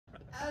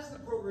as the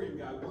program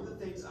guy, one of the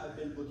things I've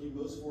been looking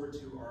most forward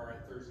to are our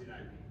Thursday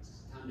night meetings.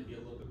 It's time to be a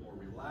little bit more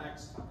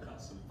relaxed, talk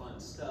about some fun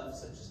stuff,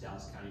 such as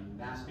Dallas County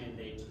mask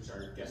mandates, which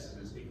our guest is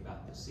going to speak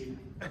about this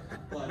evening.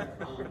 But,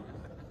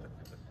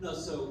 no,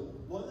 so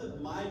one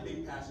of my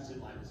big passions in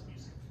life is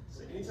music.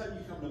 So anytime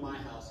you come to my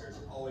house, there's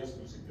always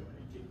music going.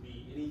 It can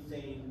be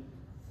anything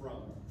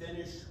from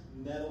Finnish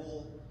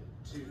metal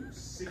to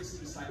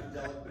 60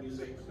 psychedelic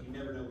music. You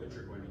never know what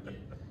you're going to get.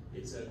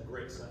 It's a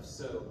great stuff.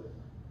 So,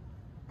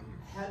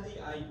 had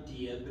the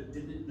idea, but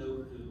didn't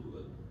know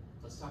who.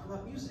 Let's talk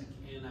about music.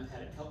 And I've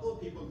had a couple of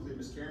people, including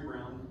Miss Karen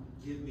Brown,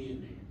 give me a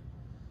name.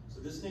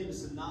 So this name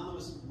is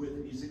synonymous with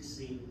the music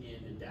scene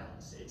in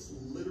Dallas. It's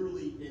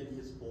literally in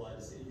his blood,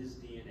 it's in his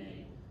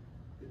DNA,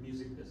 the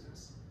music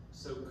business.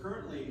 So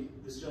currently,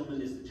 this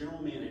gentleman is the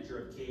general manager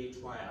of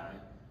KHYI,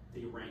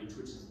 The Range,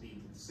 which is the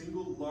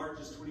single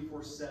largest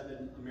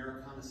 24/7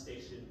 Americana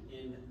station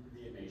in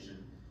the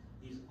nation.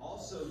 He's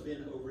also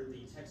been over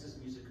the Texas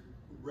Music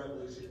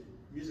Revolution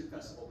Music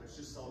Festival, which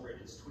just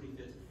celebrated its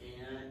 25th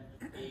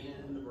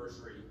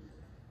anniversary.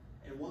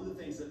 And one of the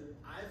things that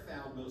I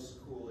found most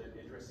cool and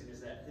interesting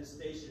is that his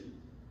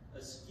station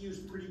eschews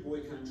pretty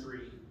boy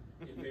country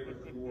in favor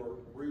of the more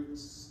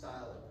roots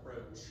style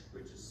approach,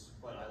 which is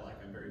what I like.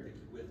 I'm very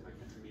picky with my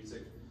country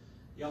music.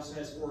 He also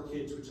has 4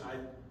 kids, which I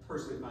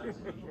personally find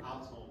to be the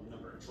optimal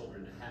number of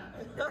children to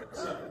have.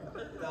 So,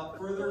 without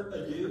further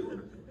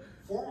ado,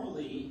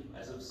 formerly,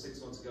 as of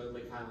 6 months ago,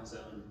 Lake Highlands'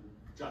 own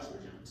Joshua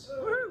Jones.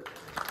 Woo!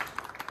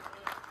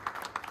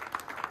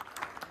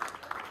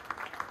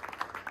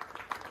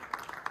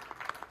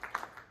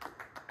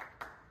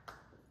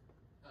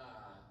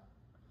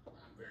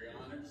 I'm very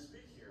honored to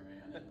speak here,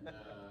 man, and I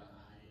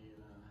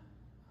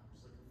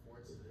was looking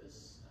forward to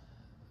this.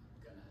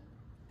 I'm gonna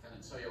kind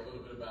of tell you a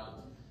little bit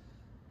about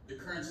the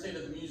current state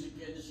of the music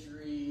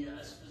industry,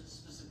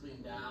 specifically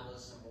in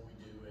Dallas, and what we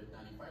do at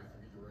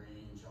 95.3 The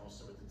Range,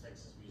 also at the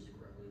Texas Music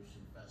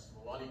Revolution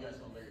Festival. A lot of you guys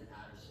know Larry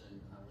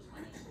Patterson was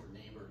my next door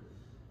neighbor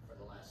for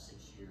the last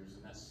 6 years,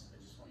 and I just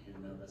want you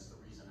to know that's the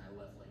reason I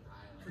left Lake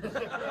Highlands.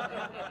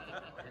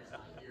 He's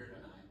not here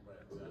tonight,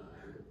 but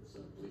so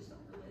please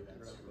don't relay that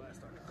to me.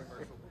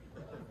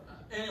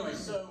 Anyway,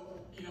 so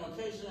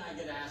occasionally I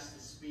get asked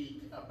to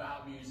speak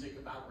about music,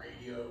 about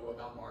radio,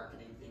 about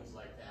marketing, things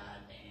like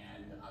that,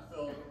 and I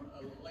feel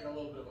like a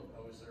little bit of a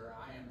poser.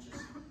 I am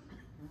just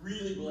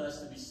really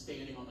blessed to be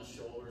standing on the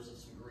shoulders of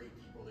some great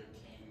people that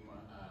came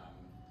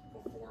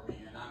before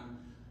me, and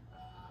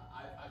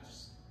I've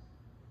just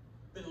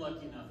been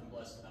lucky enough and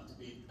blessed enough to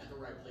be at the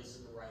right place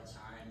at the right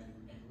time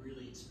and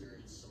really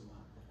experience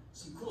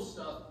some cool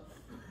stuff.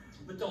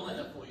 But don't let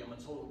that fool you. I'm a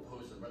total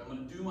poser, but I'm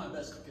going to do my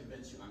best to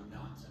convince you I'm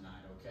not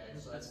tonight, okay?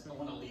 So I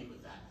want to leave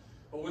with that.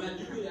 But when I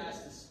do get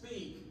asked to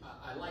speak,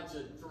 I like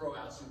to throw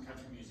out some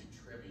country music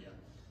trivia.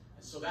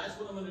 And so that's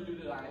what I'm going to do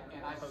tonight.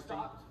 And I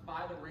stopped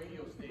by the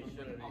radio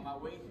station on my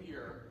way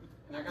here,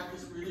 and I got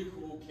this really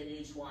cool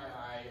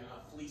KHYI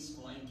fleece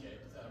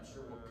blanket that I'm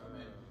sure will come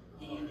in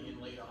handy in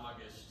late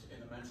August in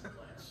the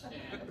Metroplex.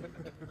 And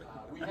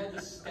we had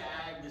this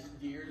stag, this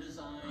deer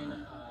design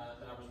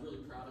that I was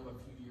really proud of a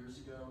few years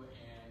ago.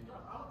 And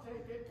I'll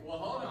take it. well,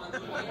 hold on. The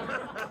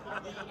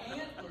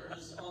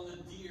antlers on the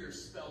deer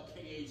spell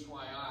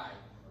KHYI,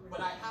 but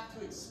I have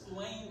to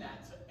explain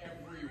that to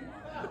everyone,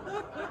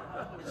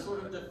 which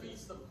sort of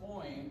defeats the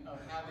point of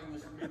having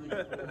this really cool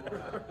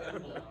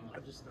emblem.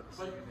 But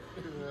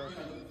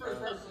the first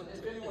person,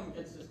 if anyone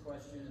gets this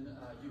question,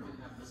 you can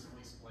have this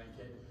fleece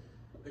blanket.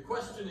 The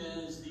question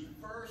is,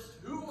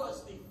 who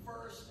was the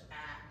first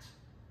act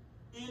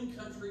in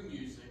country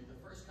music,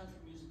 the first country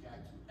music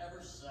act to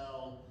ever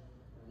sell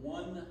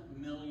 1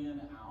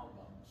 million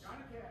albums?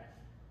 Johnny Cash.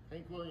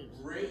 Hank Williams.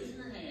 Raise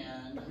your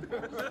hand. Not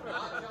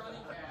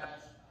Johnny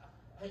Cash.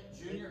 Hey,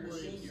 junior or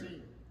senior?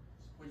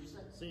 What'd you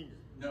say? Senior.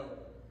 No.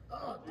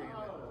 Oh, damn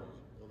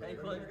it.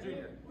 Hank Williams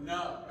Jr.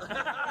 No.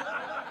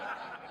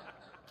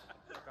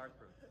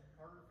 Carter.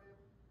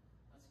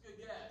 That's a good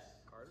guess.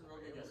 That's a real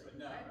good guess, but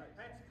no.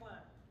 Patsy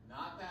Cline.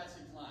 Not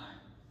Patsy Cline.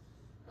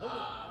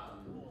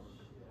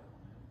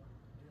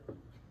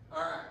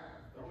 All right.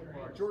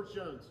 George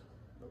Jones.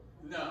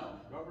 No.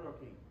 Robert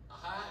O'Keefe. No.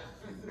 I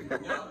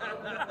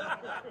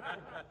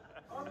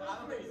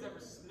don't think he's ever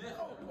sniffed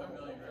at 1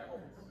 million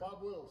records.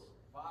 Bob Wills.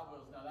 Bob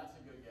Wills. No, that's a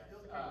good guess.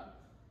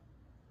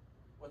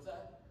 What's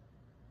that?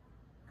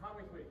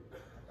 Conway Twitty.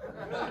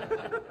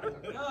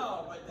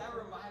 No, but that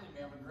reminded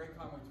me of a great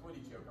Conway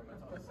Twitty joke I'm going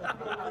to tell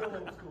you.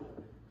 Old school.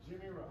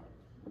 Jimmy Rock.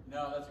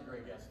 No, that's a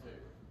great guess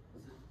too.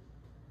 Was it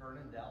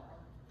Vernon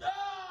Dalhart?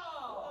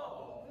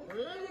 No!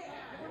 Really?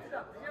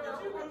 Yeah.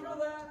 Did you Google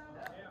that?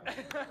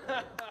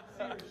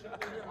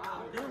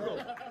 Google.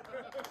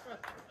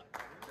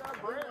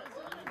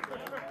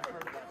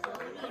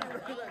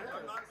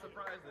 I'm not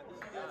surprised that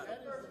That's the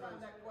first time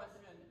that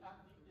question.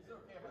 Is it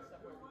okay if I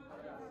step away from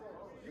the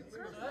So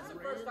that's the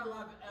first time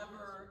I've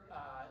ever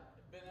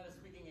been at a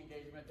speaking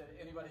engagement that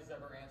anybody's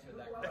ever answered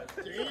that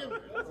question. Damn.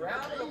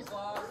 Round of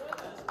applause for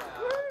this guy.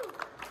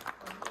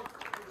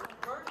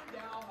 Vernon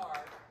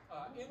Dalhart,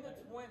 in the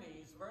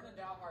 20s, Vernon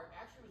Dalhart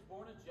actually was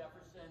born in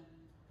Jefferson.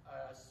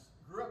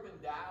 Grew up in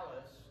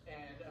Dallas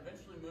and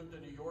eventually moved to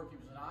New York. He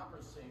was an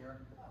opera singer.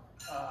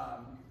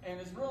 And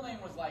his real name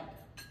was like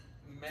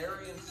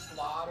Marion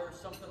Slaughter,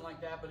 something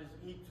like that. But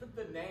he took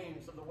the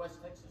names of the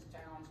West Texas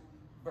towns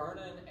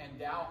Vernon and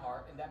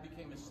Dalhart, and that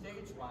became his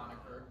stage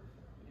moniker.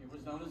 He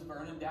was known as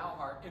Vernon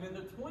Dalhart. And in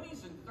the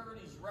 20s and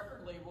 30s,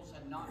 record labels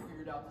had not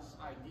figured out this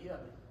idea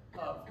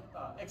of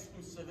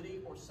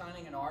exclusivity or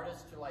signing an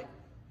artist to like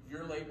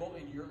your label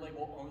and your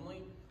label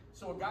only.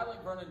 So a guy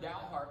like Vernon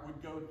Dalhart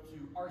would go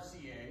to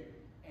RCA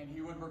and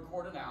he would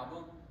record an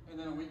album, and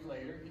then a week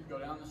later he'd go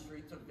down the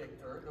street to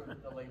Victor,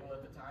 the label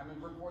at the time,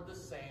 and record the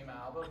same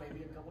album,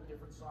 maybe a couple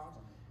different songs,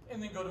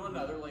 and then go to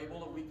another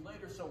label a week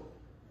later. So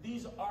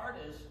these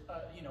artists,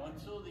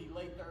 until the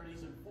late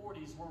 30s and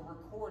 40s, were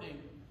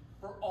recording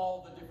for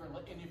all the different,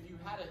 and if you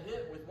had a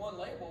hit with one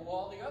label, well,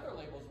 all the other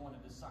labels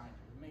wanted to sign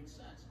you. It made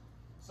sense.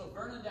 So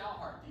Vernon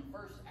Dalhart, the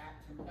first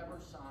act to ever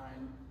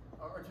sign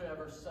or to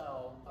ever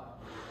sell 1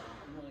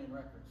 million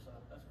records. So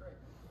that's great.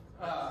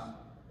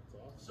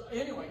 So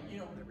anyway,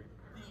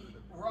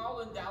 we're all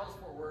in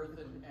Dallas-Fort Worth,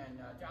 and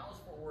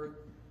Dallas-Fort Worth,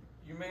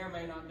 you may or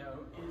may not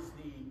know, is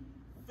the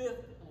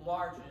 5th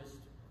largest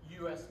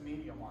U.S.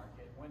 media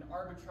market. When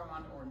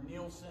Arbitron or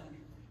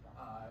Nielsen,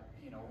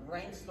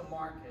 ranks the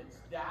markets,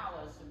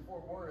 Dallas and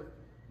Fort Worth,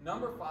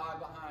 number 5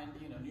 behind,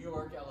 New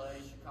York, LA,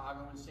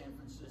 Chicago, and San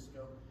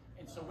Francisco.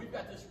 And so we've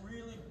got this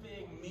really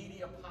big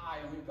media pie,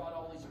 and we've got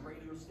all these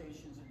radio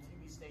stations and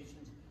TV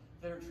stations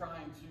that are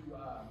trying to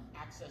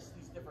access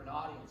these different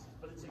audiences.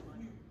 But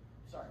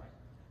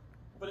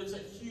it's a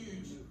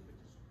huge,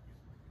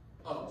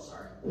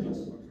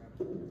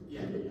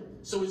 Yeah.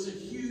 So it's a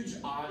huge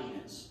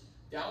audience.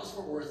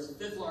 Dallas-Fort Worth,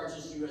 5th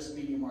largest U.S.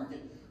 media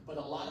market, but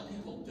a lot of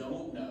people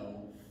don't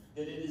know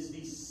that it is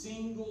the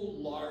single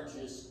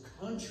largest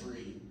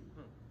country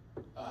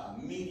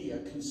media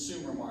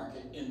consumer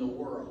market in the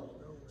world.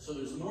 So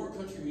there's more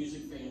country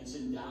music fans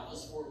in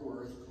Dallas-Fort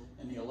Worth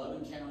and the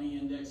 11 county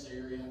index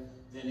area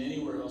than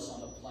anywhere else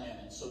on the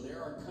planet. So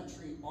there are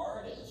country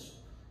artists,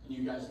 and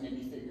you guys may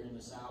be figuring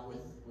this out with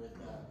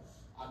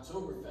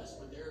Oktoberfest,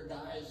 but there are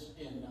guys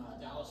in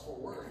Dallas-Fort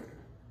Worth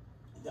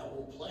that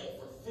will play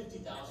for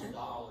 $50,000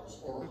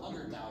 or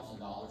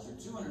 $100,000 or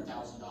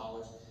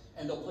 $200,000,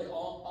 and they'll play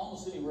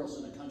almost anywhere else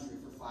in the country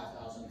for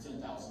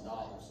 $5,000,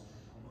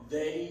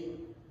 $10,000.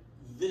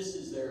 This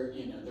is their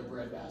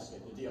bread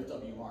basket, the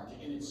DFW market,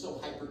 and it's so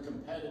hyper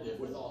competitive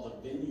with all the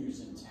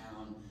venues in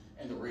town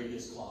and the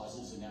radius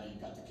clauses, and now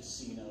you've got the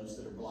casinos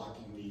that are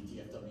blocking the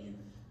DFW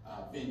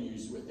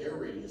venues with their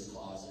radius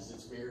clauses.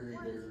 It's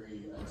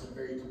it's a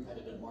very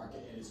competitive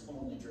market, and it's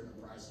only driven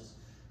prices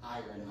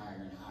higher and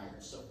higher and higher.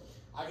 So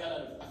I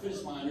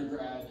finished my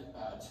undergrad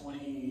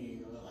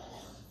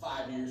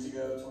 25 years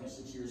ago,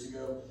 26 years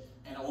ago,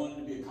 and I wanted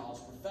to be a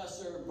college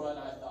professor, but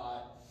I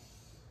thought,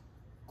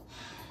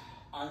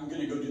 I'm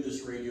going to go do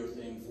this radio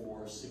thing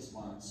for 6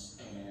 months,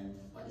 and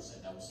like I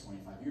said, that was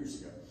 25 years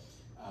ago.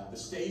 The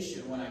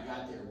station, when I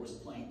got there, was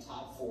playing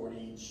top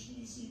 40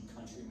 cheesy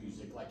country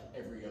music like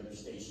every other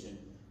station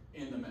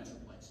in the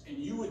Metroplex. And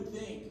you would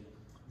think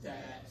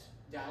that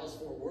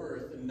Dallas-Fort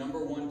Worth, the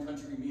 #1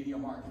 country media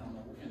market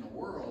in the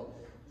world,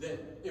 that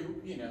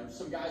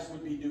some guys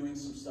would be doing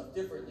some stuff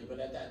differently, but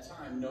at that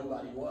time,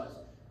 nobody was.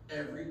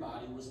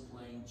 Everybody was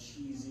playing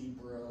cheesy,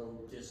 bro,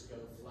 disco,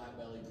 flat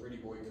belly, pretty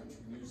boy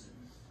country music.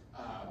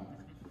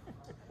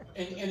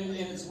 And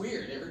it's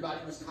weird.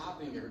 Everybody was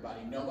copying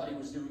everybody. Nobody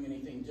was doing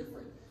anything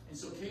different. And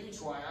so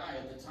KHYI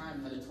at the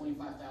time had a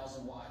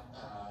 25,000 watt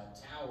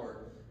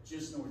tower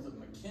just north of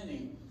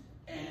McKinney,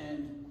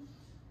 and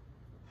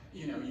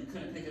you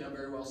couldn't pick it up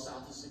very well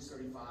south of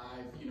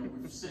 635.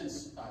 We've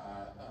since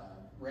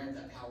ramped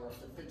that power up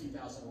to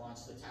 50,000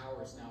 watts. The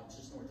tower is now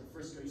just north of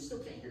Frisco. You still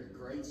can't hear it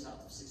great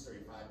south of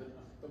 635,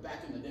 but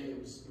back in the day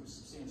it was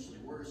substantially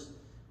worse.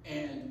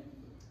 And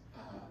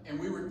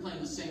we were playing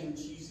the same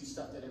cheesy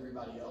stuff that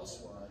everybody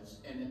else was.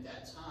 And at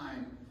that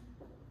time,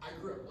 I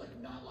grew up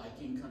not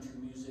liking country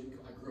music.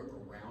 I grew up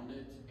around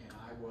it, and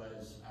I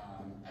was,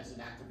 as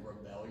an act of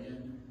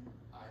rebellion,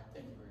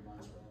 thank you very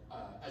much.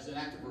 As an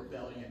act of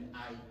rebellion,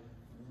 I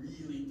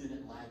really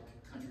didn't like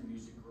country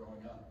music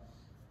growing up.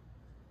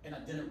 And I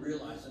didn't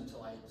realize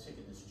until I had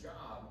taken this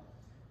job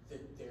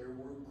that there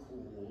were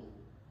cool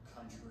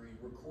country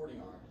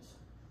recording artists.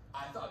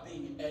 I thought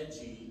being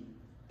edgy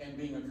and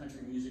being a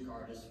country music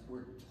artist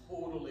were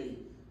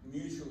totally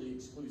mutually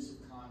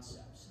exclusive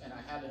concepts. And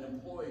I had an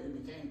employee who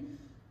became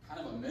kind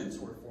of a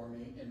mentor for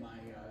me in my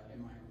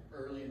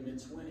early and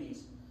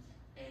mid-20s,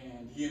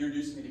 and he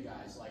introduced me to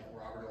guys like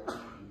Robert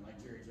O'Leary, like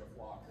Jerry Jeff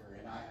Walker,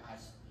 and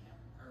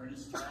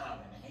Ernest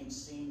Tubb and Hank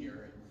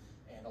Sr.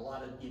 and a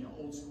lot of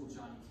old school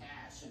Johnny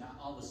Cash. And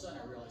all of a sudden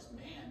I realized,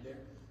 man,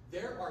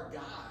 there are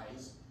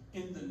guys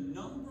in the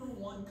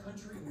 #1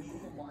 country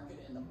media market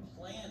in the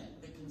planet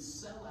that can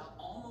sell out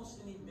almost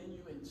any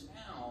venue in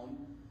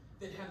town,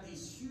 that have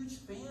these huge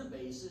fan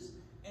bases,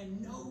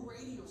 and no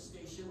radio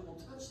station will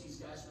touch these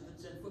guys with a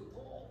 10-foot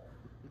pole.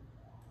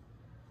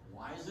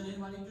 Why isn't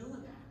anybody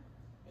doing that?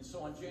 And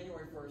so on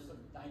January 1st of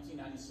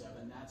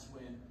 1997, that's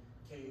when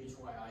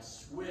ECLH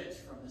switched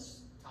from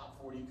this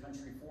top 40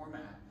 country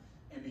format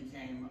and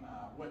became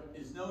what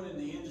is known in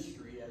the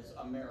industry as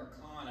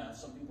Americana.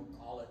 Some people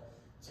call it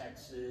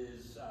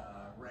Texas,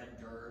 red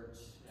dirt,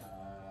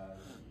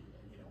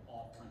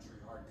 alt country,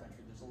 hard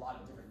country. There's a lot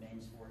of different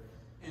names for it.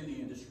 In the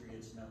industry,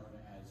 it's known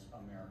as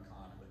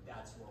Americana, but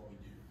that's what we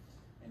do.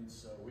 And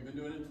so we've been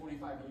doing it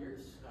 25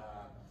 years.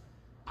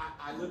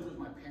 I lived with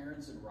my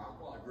parents in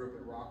Rockwall. I grew up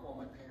in Rockwall.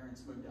 My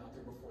parents moved out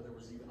there before there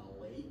was even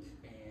a lake.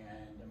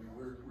 And I mean,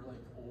 we're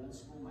like old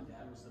school. My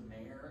dad was the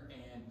mayor.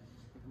 And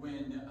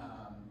when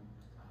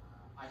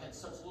I had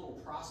such little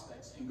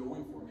prospects in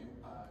going for me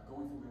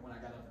when I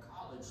got out of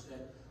college,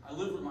 that I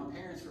lived with my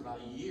parents for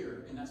about a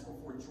year. And that's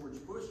before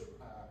George Bush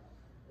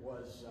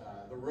was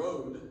the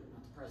road,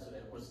 not the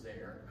president, was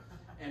there.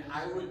 And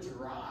I would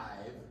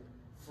drive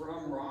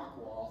from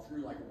Rockwall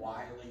through like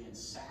Wiley and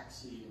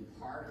Saxe and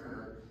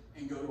Parker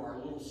and go to our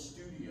little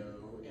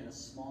studio in a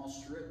small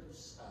strip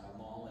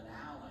mall in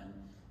Allen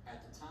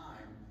at the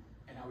time,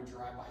 and I would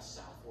drive by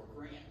South Fork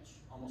Ranch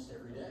almost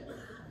every day.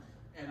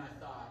 And I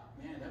thought,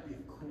 man, that'd be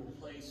a cool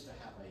place to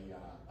have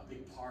a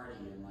big party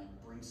and like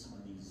bring some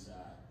of these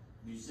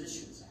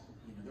musicians out.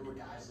 You know, there were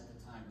guys at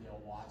the time,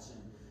 Dale Watson,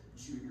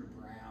 Junior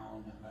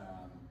Brown,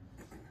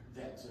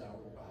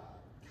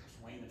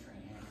 Wayne the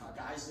Train Hancock,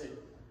 guys that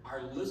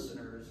our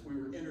listeners, we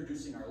were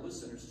introducing our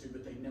listeners to,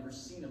 but they'd never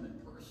seen them in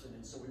person.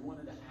 And so we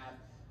wanted to have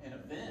an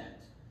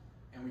event,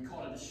 and we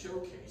called it a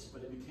showcase,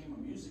 but it became a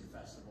music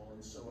festival.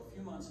 And so a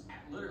few months,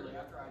 literally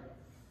after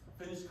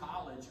I finished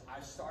college,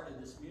 I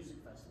started this music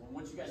festival. And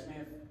what you guys may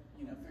have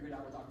figured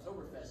out with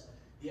Oktoberfest,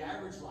 the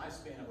average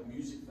lifespan of a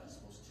music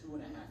festival is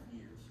 2.5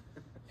 years.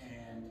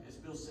 And as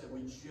Bill said,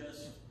 we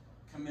just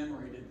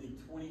commemorated the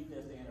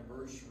 25th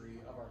anniversary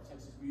of our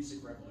Texas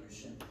Music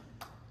Revolution.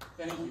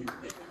 Thank you.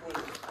 It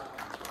was,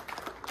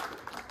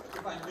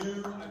 if I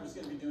knew I was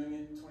going to be doing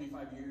it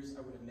 25 years,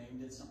 I would have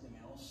named it something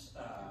else.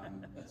 I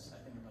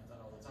think about that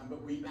all the time.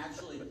 But we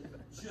actually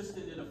just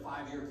did a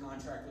 5-year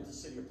contract with the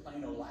city of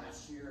Plano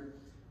last year.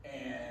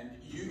 And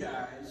you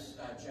guys,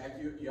 Jack,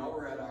 y'all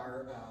were at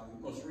our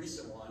most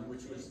recent one,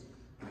 which was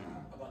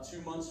about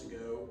 2 months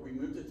ago. We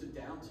moved it to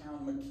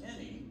downtown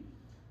McKinney,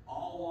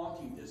 all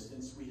walking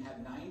distance. We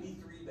had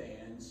 93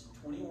 bands,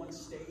 21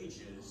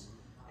 stages,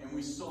 and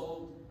we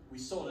sold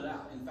it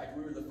out. In fact,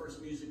 we were the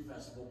first music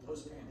festival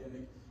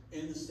post-pandemic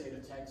in the state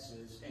of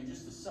Texas, and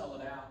just to sell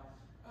it out,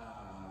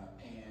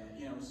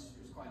 and it was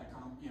quite an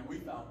accomplishment. We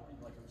felt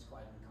like it was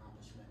quite an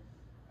accomplishment.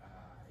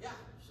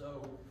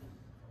 So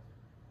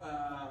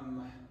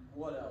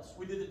what else?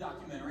 We did a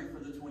documentary for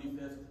the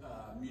 25th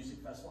music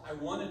festival. I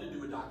wanted to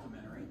do a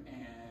documentary,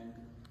 and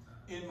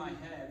in my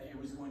head, it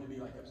was going to be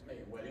like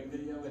a wedding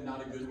video, and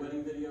not a good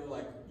wedding video,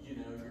 like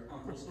your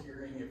uncle's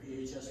carrying a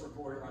VHS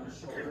recorder on his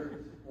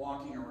shoulder,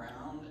 walking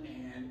around,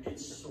 and it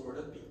sort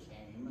of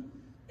became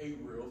a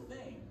real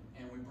thing.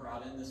 And we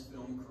brought in this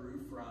film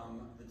crew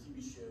from the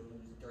TV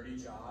shows Dirty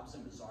Jobs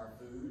and Bizarre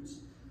Foods,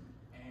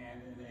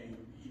 and in a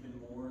even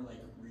more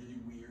like really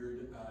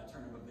weird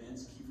turn of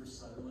events, Kiefer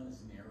Sutherland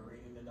is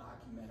narrating the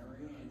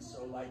documentary, and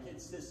so like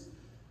it's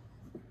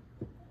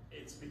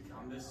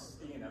become this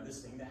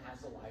this thing that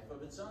has a life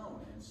of its own.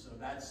 And so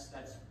that's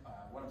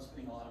what I'm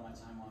spending a lot of my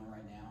time on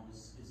right now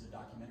is a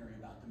documentary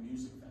about the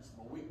music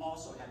festival. We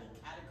also had a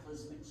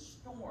cataclysmic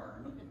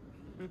storm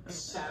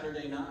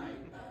Saturday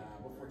night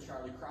before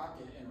Charlie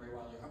Crockett and Ray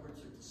Wiley Hubbard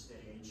took the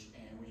stage,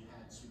 and we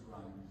had to,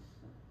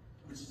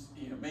 which is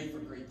made for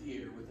great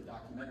theater with the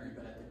documentary,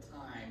 but at the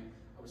time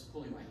I was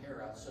pulling my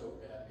hair out. So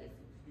if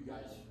you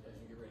guys, as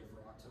you get ready for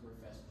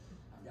Oktoberfest,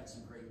 I've got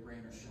some great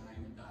rain or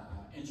shine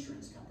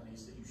insurance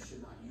companies that you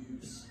should not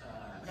use.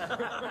 As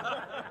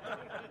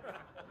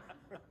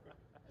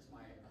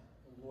my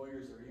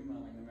lawyers are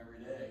emailing them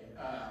every day.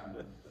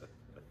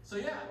 So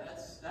yeah,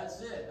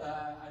 that's it.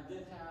 I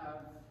did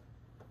have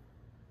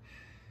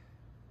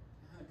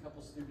a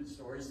couple stupid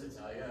stories to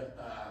tell you.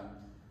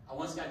 I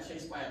once got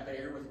chased by a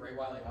bear with Ray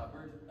Wiley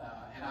Hubbard,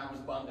 and I was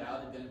bummed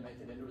out. It didn't make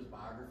it into his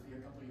biography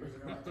a couple years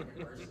ago. I took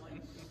it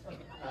personally.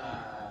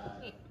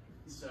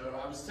 So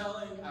I was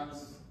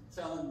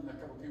telling a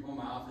couple people in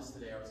my office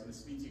today I was going to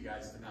speak to you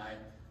guys tonight,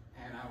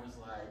 and I was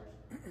like,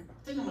 I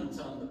think I'm going to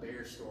tell them the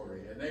bear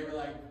story. And they were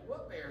like,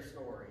 what bear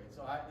story? And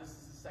so this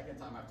is the second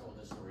time I've told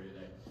this story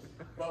today.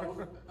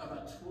 But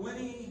about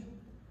 20,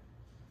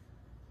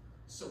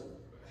 so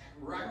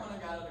right when I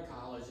got out of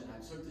college and I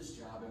took this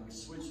job and we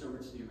switched over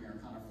to the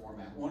Americana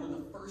format, one of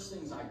the first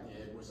things I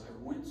did was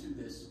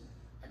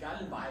I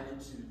got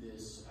invited to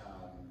this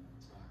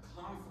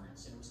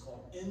conference, and it was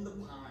called In the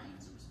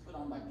Pines. It was put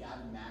on by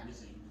Gavin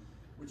Magazine,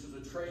 which was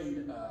a trade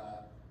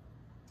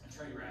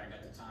rag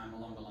at the time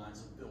along the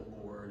lines of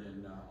Billboard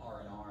and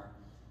R&R.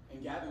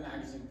 And Gavin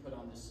Magazine put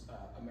on this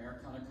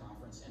Americana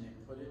conference, and they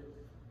put it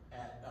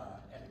at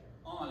a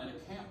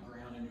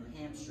campground in New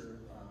Hampshire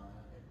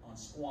on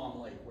Squam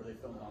Lake, where they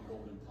filmed on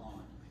Golden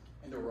Pond.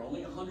 And there were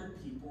only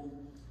 100 people,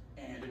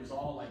 and it was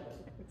all like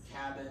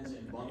cabins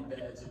and bunk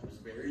beds. It was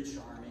very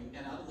charming.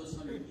 And out of those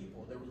 100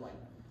 people, there was like,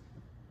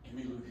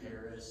 Emmylou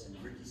Harris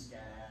and Ricky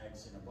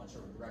Skaggs and a bunch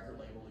of record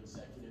label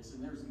executives.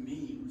 And there's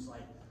me, who's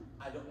like,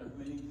 I don't know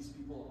who any of these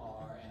people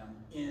are, and I'm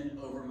in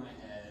over my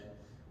head.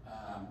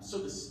 So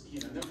this,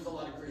 you know, there was a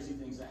lot of crazy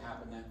things that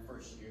happened that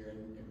first year,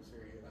 and it was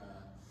very,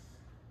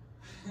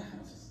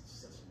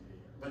 just such an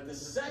idiot. But the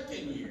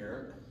second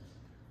year,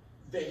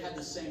 they had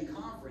the same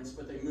conference,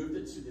 but they moved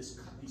it to these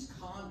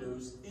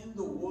condos in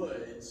the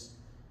woods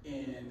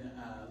in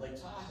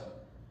Lake Tahoe.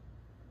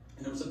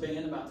 And there was a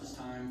band about this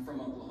time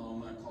from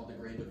Oklahoma called The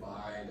Great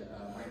Divide.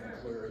 Mike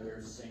McClure,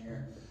 their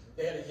singer.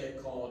 They had a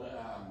hit called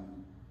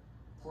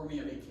Pour Me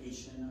a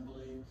Vacation, I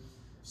believe.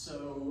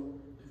 So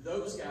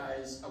those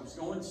guys, I was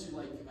going to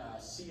like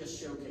see a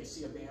showcase,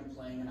 see a band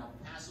playing, and I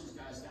would pass those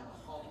guys down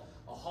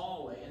a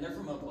hallway, and they're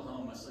from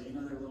Oklahoma, so you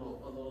know they're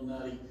a little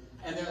nutty.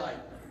 And they're like,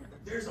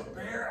 there's a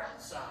bear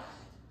outside.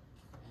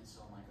 And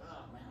so I'm like,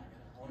 oh man,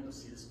 I want to go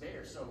see this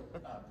bear. So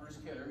Bruce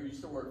Kidder, who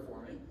used to work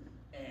for me,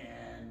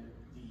 and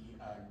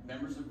the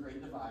members of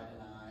Great Divide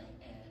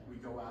and we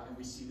go out and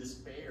we see this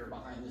bear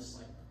behind this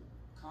like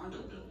condo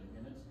building,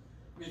 and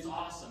it's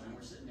awesome. And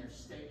we're sitting there,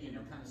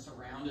 kind of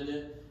surrounded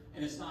it,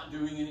 and it's not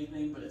doing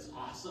anything, but it's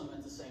awesome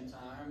at the same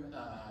time.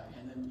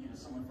 And then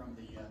someone from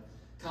the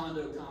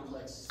condo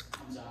complex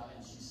comes out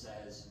and she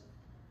says,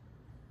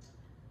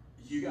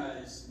 you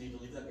guys need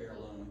to leave that bear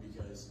alone,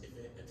 because if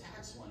it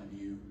attacks one of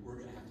you, we're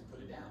going to have to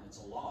put it down. It's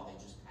a law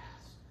they just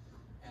passed.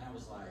 And I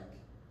was like,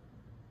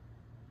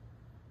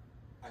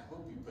 I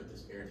hope you put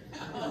this bear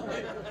down.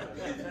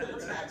 If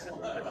it attacks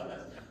one of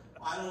us.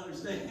 I don't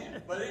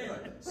understand. But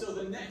anyway, so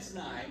the next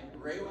night,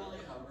 Ray Wiley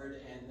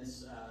Hubbard and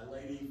this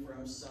lady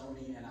from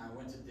Sony and I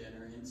went to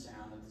dinner in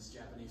town at this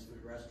Japanese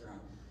food restaurant.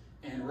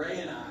 And Ray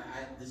and I,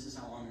 this is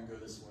how long ago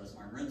this was,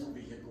 my rental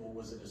vehicle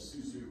was at a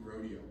Isuzu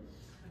Rodeo.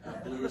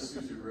 Blue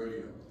Isuzu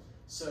Rodeo.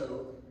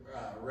 So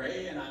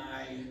Ray and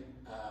I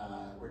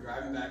were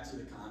driving back to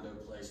the condo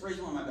place. Ray's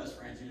one of my best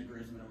friends. He was a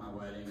groomsman at my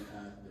wedding.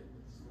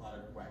 There's a lot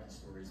of wacky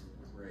stories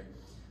with Ray.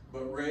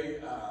 But Ray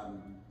and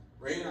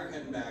I are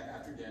heading back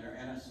after dinner,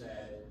 and I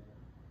said,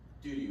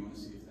 dude, do you want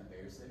to see if that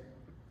bear's there?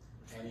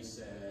 And he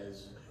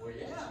says, well,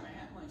 yeah,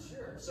 man. I'm like,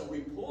 sure. So we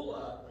pull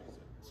up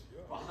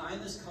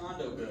behind this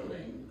condo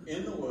building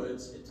in the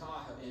woods at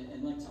Tahoe,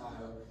 in Lake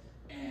Tahoe.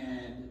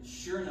 And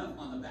sure enough,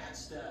 on the back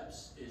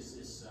steps is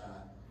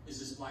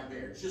this black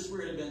bear, just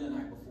where it had been the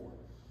night before.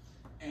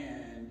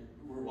 And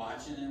we're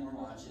watching it,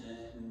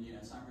 and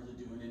it's not really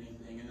doing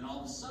anything. And then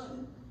all of a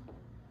sudden,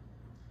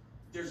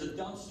 there's a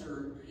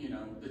dumpster,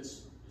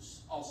 that's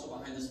also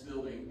behind this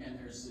building, and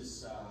there's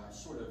this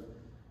sort of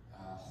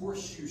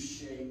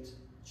horseshoe-shaped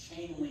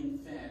chain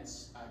link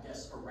fence, I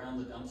guess, around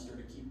the dumpster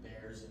to keep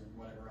bears and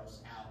whatever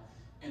else out.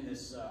 And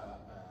this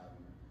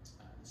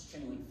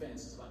chain link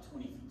fence is about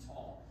 20 feet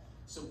tall.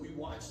 So we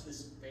watched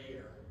this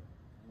bear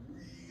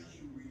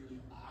really, really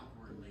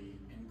awkwardly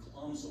and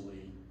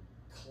clumsily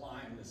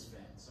climb this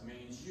fence. I mean,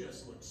 it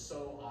just looked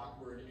so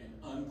awkward and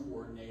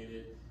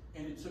uncoordinated,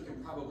 and it took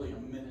him probably a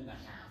minute and a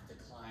half to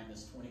climb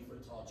this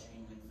 20-foot tall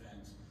chain link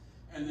fence,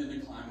 and then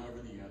to climb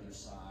over the other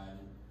side.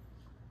 And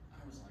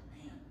I was like,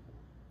 man,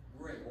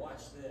 Ray,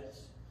 watch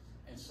this.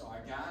 And so I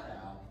got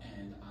out,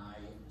 and I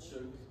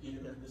took,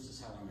 this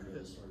is how long ago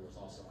this story was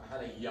also. I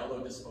had a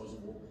yellow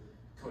disposable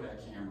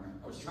Kodak camera.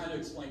 I was trying to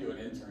explain to an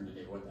intern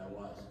today what that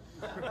was.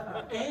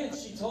 And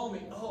she told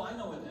me, oh, I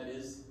know what that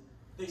is.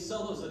 They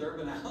sell those at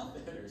Urban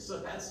Outfitters. So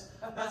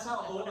that's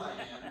how old I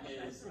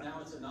am, is now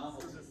it's a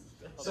novelty.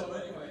 So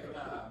anyway,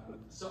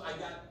 so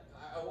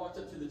I walked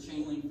up to the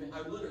chain link fence.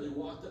 I literally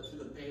walked up to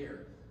the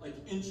bear, like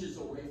inches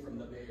away from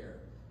the bear,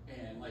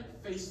 and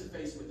like face to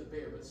face with the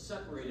bear, but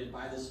separated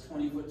by this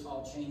 20-foot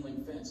tall chain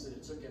link fence that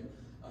it took him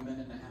a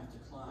minute and a half to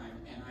climb.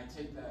 And I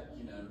take that,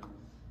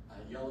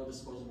 yellow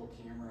disposable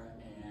camera,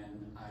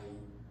 and I,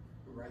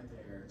 right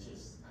there,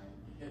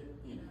 I hit,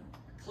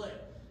 a click,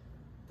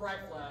 bright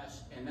flash,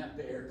 and that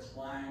bear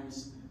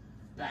climbs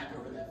back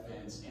over that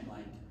fence in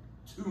like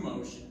 2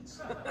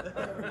 motions.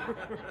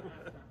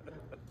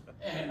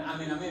 And I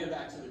mean, I made it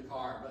back to the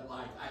car, but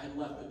like I had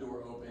left the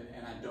door open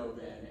and I dove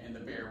in, and the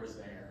bear was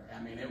there.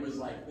 I mean, it was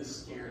like the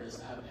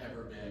scariest I've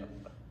ever been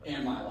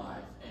in my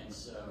life. And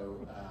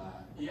so,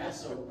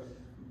 so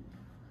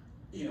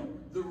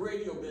the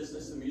radio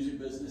business, the music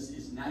business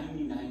is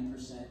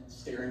 99%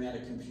 staring at a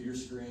computer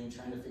screen,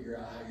 trying to figure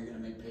out how you're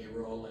going to make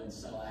payroll and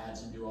sell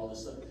ads and do all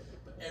this stuff.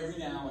 But every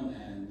now and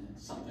then,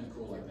 something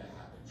cool like that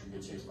happens. You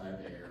get chased by a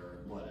bear or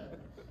whatever.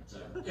 So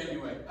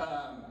anyway,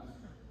 I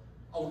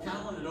kind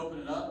of wanted to open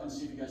it up and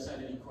see if you guys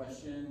had any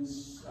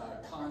questions.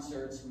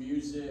 Concerts,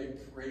 music,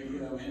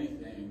 radio,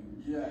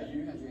 anything. Yeah,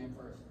 you had your hand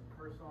first.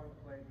 First song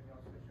played when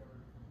y'all switched over.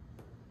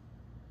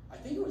 I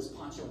think it was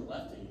Poncho and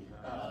Lefty,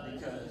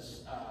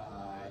 because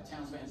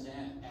Townes Van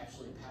Zandt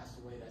actually passed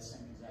away that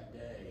same exact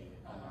day,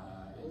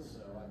 and so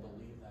I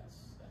believe that's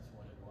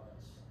what it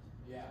was.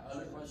 Yeah.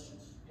 Other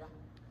questions? Yeah.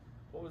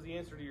 What was the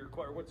answer to your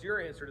question? What's your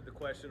answer to the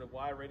question of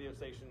why radio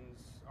stations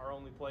are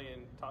only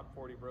playing top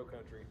 40 bro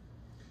country?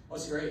 Well,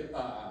 it's great.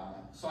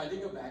 So I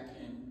did go back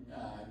and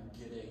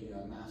get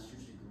a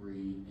master's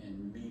degree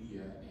in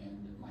media,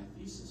 and my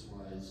thesis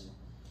was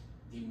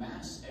the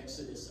mass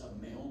exodus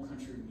of male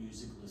country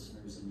music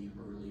listeners in the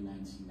early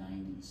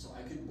 1990s. So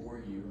I could bore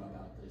you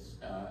about this.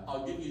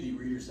 I'll give you the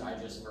Reader's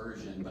Digest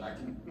version, but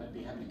I'd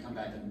be happy to come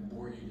back and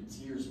bore you to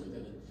tears with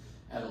it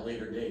at a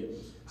later date.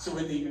 So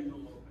in the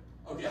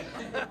okay,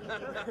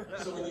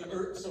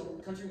 so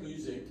country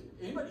music.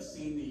 Anybody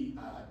seen the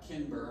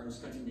Ken Burns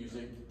country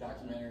music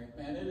documentary?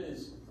 Man, it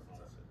is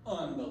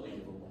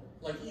unbelievable.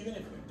 Like, even if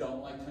you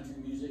don't like country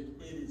music,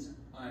 it is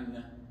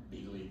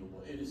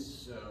unbelievable. It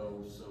is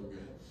so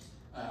good.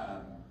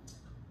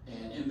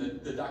 And in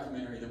the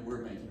documentary that we're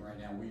making right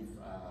now, we've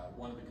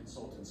one of the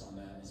consultants on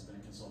that has been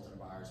a consultant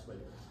of ours, but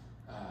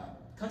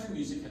country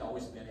music had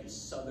always been a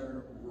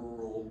southern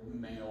rural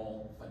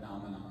male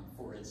phenomenon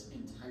for its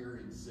entire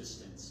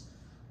existence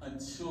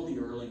until the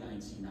early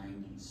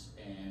 1990s.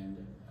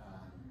 And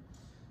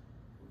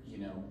you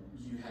know,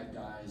 you had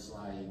guys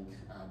like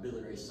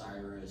Billy Ray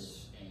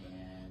Cyrus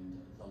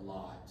and the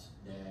lot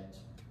that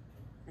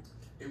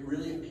it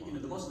really, you know,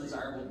 the most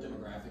desirable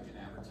demographic in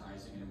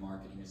advertising and in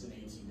marketing is an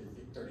 18 to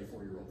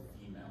 34-year-old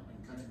female.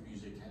 And country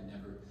music had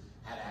never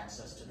had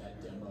access to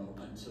that demo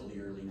until the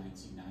early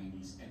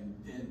 1990s. And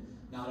then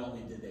not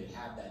only did they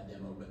have that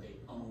demo, but they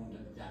owned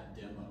that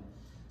demo.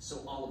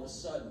 So all of a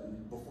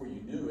sudden, before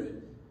you knew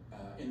it,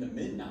 in the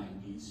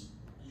mid-90s,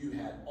 you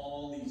had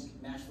all these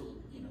Nashville,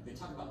 you know, they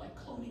talk about like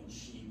cloning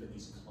sheep and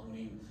these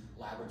cloning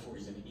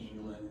laboratories in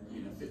England,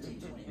 you know,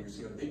 15, 20 years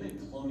ago. They've been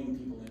cloning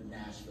people in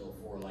Nashville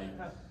for like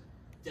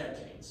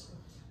decades.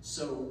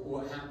 So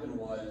what happened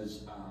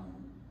was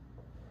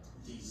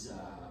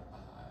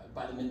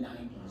by the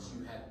mid-90s,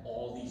 you had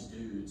all these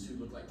dudes who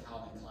looked like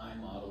Calvin Klein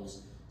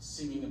models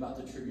singing about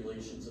the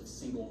tribulations of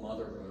single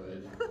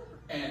motherhood.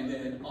 And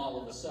then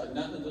all of a sudden,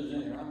 not that there's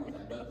anything wrong with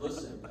that, but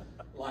listen,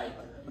 like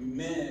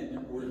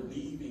men were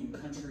leaving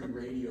country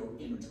radio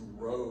in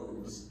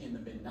droves in the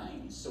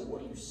mid-90s. So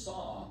what you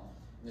saw,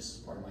 and this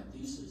is part of my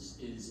thesis,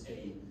 is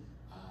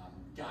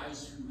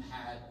guys who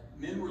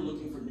men were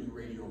looking for new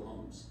radio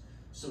homes.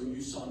 So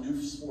you saw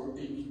new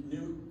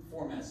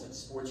formats like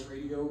sports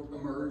radio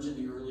emerge in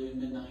the early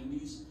and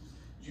mid-90s.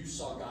 You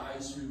saw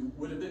guys who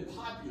would have been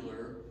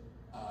popular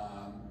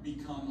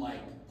become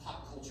like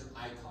pop culture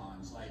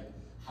icons like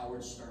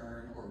Howard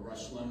Stern or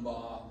Rush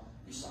Limbaugh.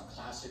 You saw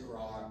classic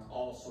rock,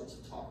 all sorts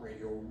of talk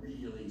radio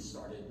really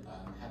started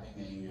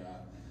having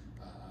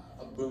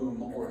a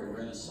boom or a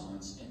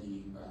renaissance in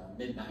the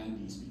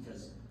mid-90s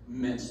because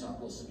men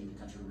stopped listening to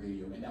country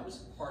radio. And that was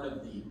part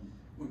of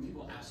when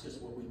people ask us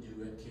what we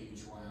do at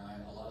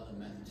KHYI, a lot of the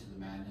method to the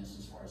madness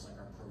as far as like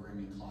our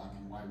programming clock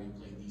and why we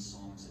play these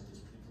songs at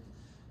this particular,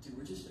 dude,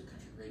 we're just a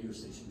country radio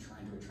station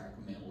trying to attract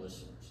male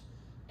listeners.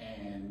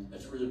 And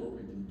that's really what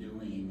we've been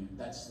doing.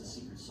 That's the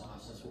secret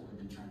sauce. That's what we've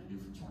been trying to do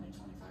for 20,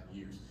 25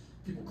 years.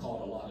 People call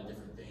it a lot of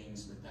different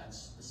things, but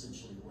that's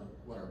essentially what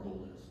our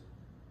goal is.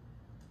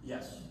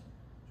 Yes?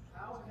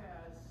 How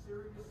has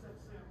Sirius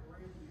XM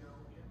radio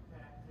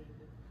impacted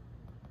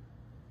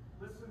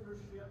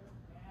listenership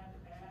and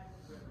ad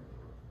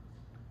revenue?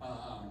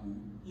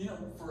 You know,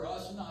 for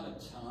us, not a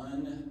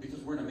ton,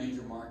 because we're in a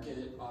major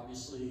market,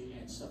 obviously,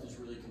 and stuff is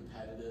really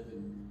competitive,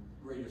 and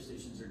radio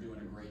stations are doing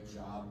a great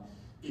job.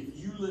 If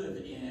you live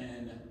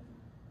in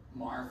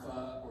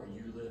Marfa or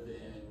you live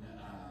in,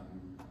 I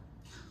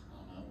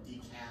don't know,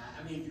 DeKalb,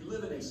 I mean, if you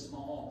live in a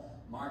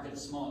small market, a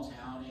small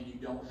town, and you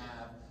don't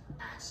have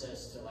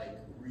access to like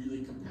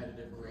really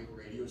competitive, great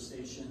radio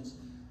stations,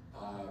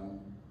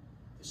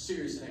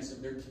 Sirius and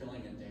XM, they're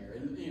killing it there.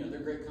 And you know,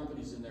 they're great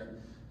companies in there,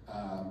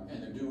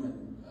 and they're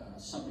doing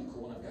something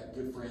cool. And I've got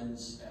good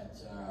friends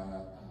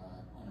on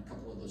a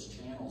couple of those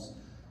channels.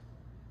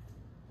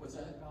 What's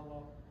that?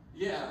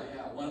 Yeah.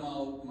 One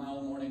of my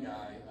old morning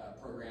guy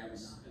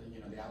programs,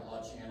 you know, the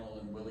Outlaw Channel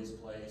and Willie's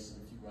Place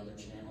and a few other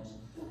channels.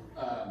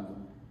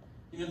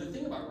 You know, the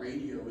thing about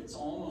radio, it's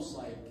almost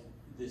like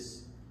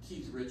this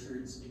Keith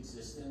Richards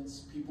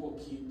existence. People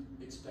keep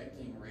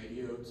expecting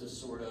radio to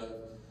sort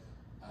of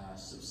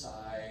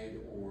subside,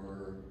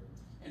 or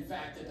in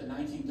fact, at the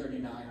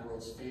 1939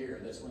 World's Fair,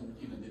 that's when,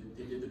 you know,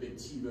 they did the big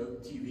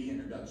TV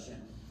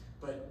introduction,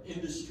 but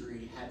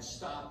industry had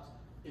stopped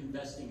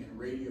investing in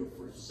radio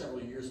for several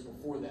years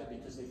before that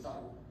because they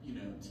thought, you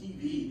know,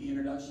 TV, the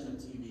introduction of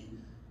TV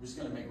was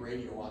going to make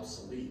radio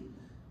obsolete.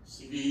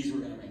 CDs were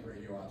going to make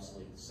radio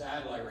obsolete.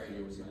 Satellite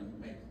radio was going to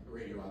make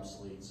radio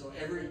obsolete. So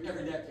every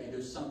decade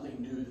there's something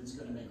new that's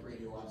going to make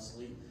radio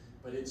obsolete,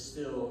 but it's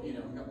still, you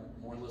know, we've got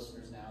more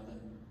listeners now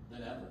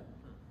than ever.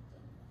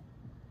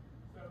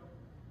 So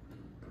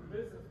the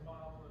business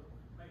model of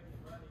making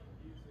money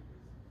in music has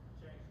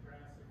changed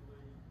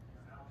drastically. You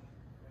know, albums,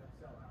 they don't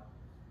sell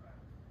albums, right?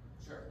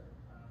 Sure.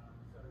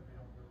 So they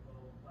don't go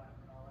gold,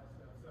 platinum, and all that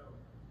stuff. So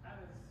how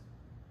does,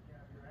 you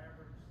know, your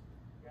average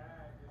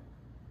guy that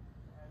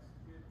has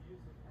good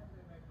music, how do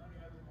they make money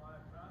other than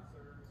live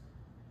concerts?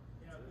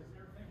 You know, because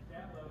everything's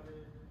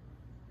downloaded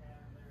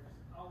and there's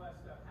all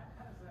that stuff.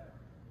 How does that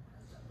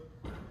look?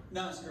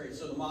 No, it's great.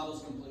 So the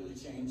model's completely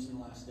changed in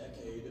the last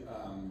decade.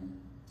 I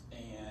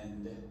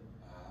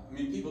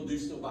mean, people do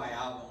still buy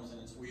albums,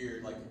 and it's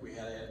weird. Like, we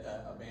had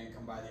a band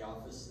come by the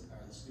office or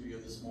the studio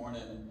this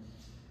morning,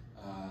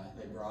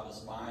 they brought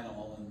us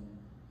vinyl, and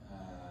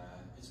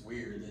it's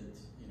weird that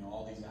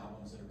all these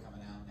albums that are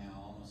coming out now,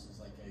 almost as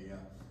like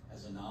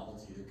as a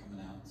novelty, they're coming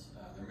out.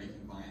 They're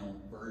making vinyl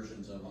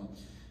versions of them,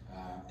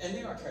 and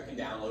they are tracking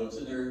downloads,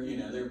 and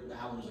their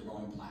albums are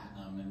going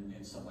platinum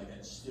and stuff like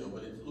that still.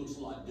 But it looks a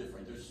lot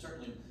different. There's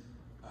certainly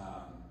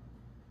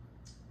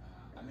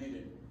I made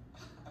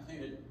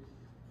it.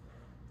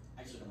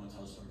 Actually, I don't want to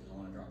tell the story because I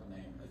want to drop a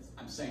name.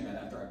 I'm saying that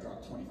after I've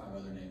dropped 25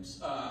 other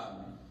names.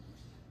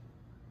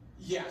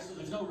 Yeah, so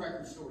there's no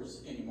record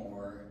stores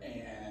anymore,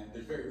 and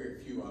there's very, very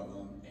few of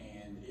them,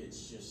 and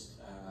it's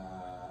just,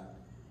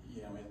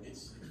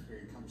 it's a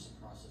very cumbersome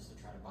process to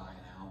try to buy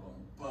an album.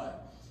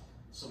 But,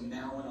 so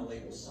now when a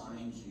label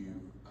signs you,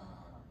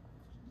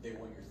 they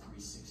want your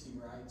 360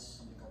 rights,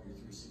 something called your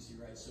 360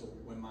 rights. So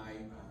when my,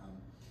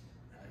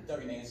 Doug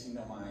and Nancy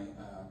know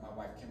my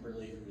wife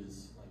Kimberly, who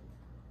is like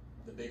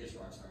the biggest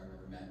rock star I've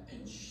ever met,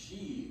 and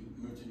she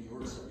moved to New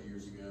York several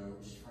years ago.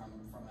 She's from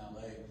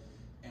LA,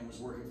 and was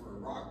working for a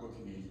rock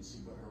booking agency,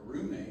 but her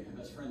roommate and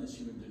best friend that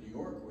she moved to New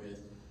York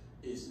with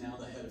is now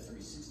the head of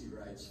 360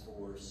 rights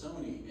for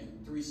Sony.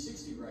 And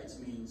 360 rights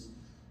means,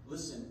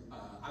 listen,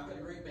 I've got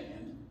a great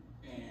band,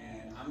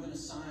 and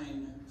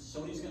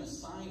Sony's gonna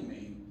sign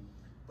me,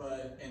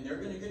 and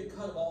they're gonna get a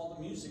cut of all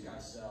the music I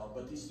sell,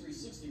 but these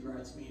 360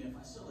 rights mean if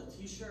I sell a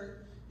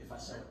t-shirt, if I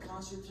sell a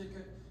concert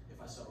ticket,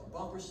 if I sell a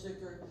bumper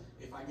sticker,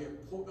 if I get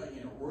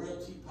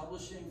royalty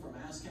publishing from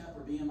ASCAP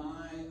or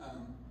BMI,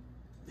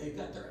 they've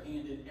got their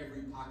hand in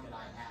every pocket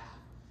I have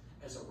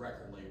as a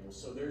record label.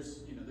 So there's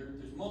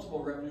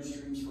multiple revenue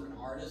streams for an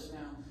artist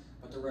now,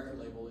 but the record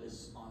label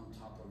is on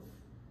top of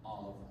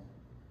all of them.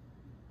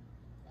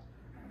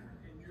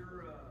 In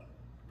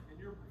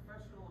your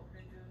professional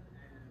opinion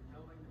and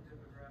knowing the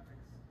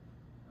demographics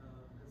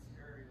of this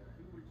area,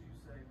 who would you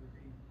say would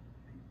be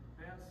the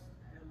best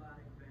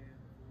headlining band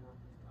for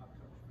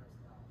October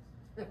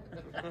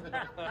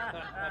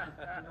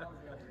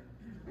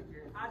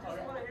I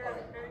just want to hear an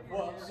opinion.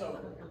 Well, so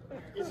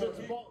Is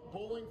it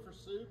bowling for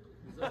soup?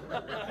 Is that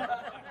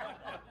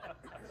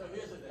so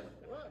here's the thing.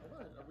 what?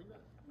 Are we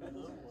not?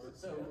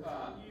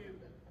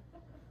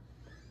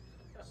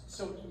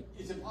 So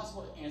is it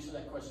possible to answer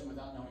that question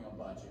without knowing a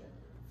budget?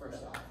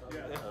 First off.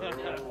 Yeah. So,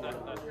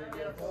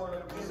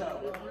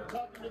 You're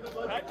talking to the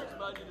budget. Patrick's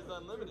budget is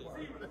unlimited.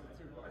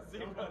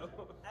 Zero.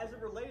 As a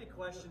related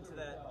question to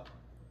that,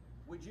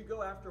 would you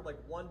go after like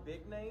one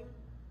big name,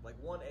 like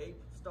one A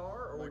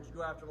star, or would you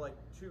go after like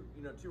two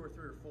or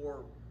three or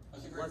four?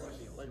 that's a great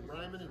question. Like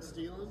rhyming and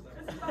stealing?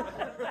 I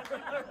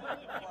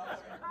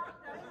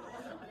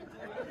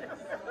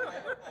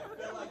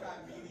feel like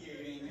I'm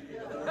mediating a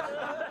divorce.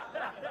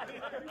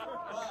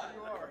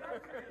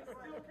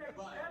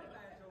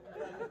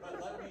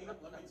 But let me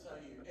tell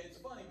you, it's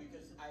funny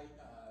because Pam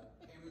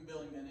and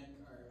Billy Minnick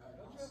are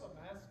Don't you have a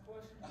mask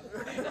question?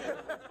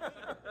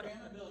 Pam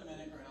and Billy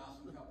Minnick are an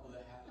awesome couple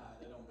that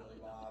own Billy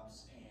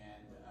Bob's,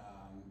 and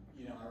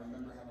I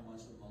remember having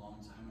lunch with them a long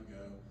time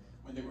ago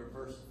when they were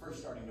first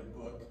starting to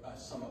book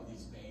some of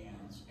these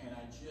bands, and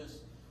I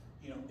just,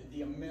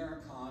 the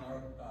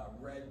Americana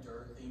Red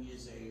Dirt thing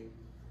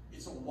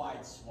it's a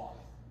wide swath.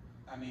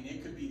 I mean,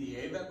 it could be the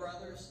Avett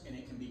Brothers, and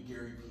it can be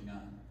Gary P.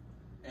 Nunn,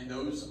 and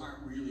those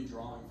aren't really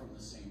drawing from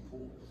the same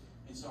pool.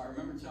 And so I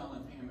remember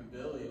telling Pam and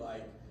Billy,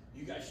 like,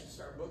 you guys should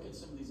start booking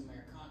some of these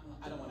Americana.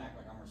 I don't want to act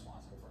like I'm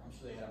responsible for it. I'm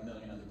sure they had a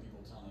million other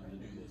people telling them to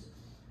do this.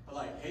 But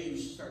like, hey, you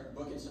should start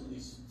booking some of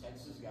these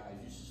Texas guys.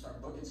 You should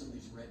start booking some of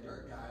these Red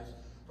Dirt guys.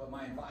 But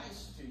my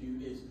advice to you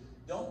is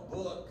don't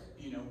book,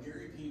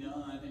 Gary P.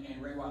 Nunn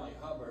and Ray Wiley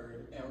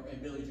Hubbard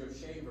and Billy Joe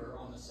Shaver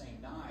on the same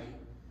night.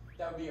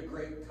 That would be a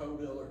great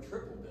co-bill or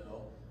triple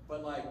bill.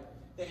 But like,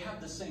 they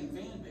have the same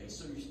fan base.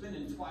 So you're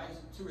spending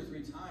two or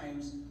three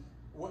times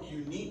what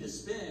you need to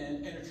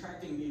spend and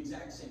attracting the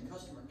exact same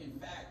customer. In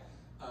fact,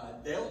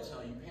 they'll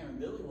tell you, Pam and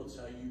Billy will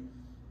tell you,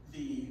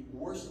 the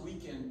worst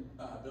weekend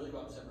Billy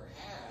Bob's ever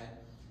had,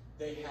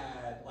 they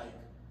had like,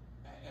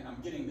 and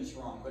I'm getting this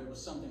wrong, but it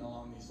was something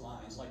along these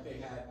lines. Like they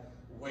had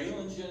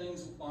Waylon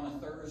Jennings on a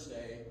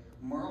Thursday,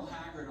 Merle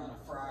Haggard on a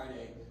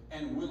Friday,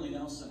 and Willie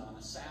Nelson on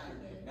a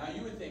Saturday. Now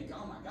you would think,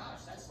 oh my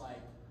gosh, that's like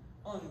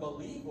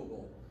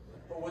unbelievable.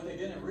 But what they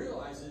didn't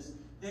realize is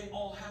they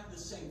all have the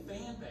same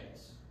fan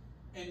base.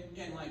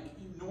 And like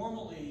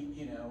normally,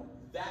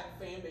 that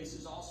fan base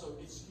is also,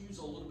 it skews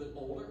a little bit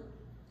older,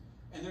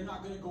 and they're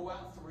not going to go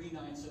out 3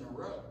 nights in a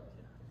row.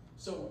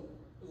 So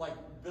like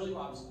Billy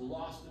Bob's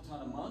lost a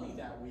ton of money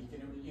that week,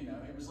 and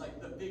it was like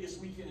the biggest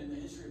weekend in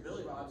the history of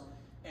Billy Bob's.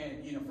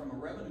 And from a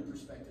revenue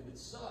perspective, it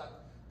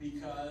sucked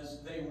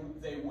because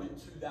they went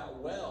to that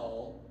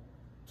well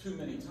too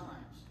many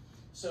times.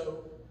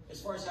 So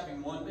as far as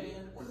having one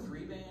band or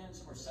 3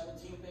 bands or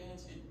 17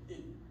 bands,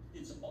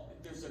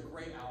 there's a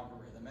great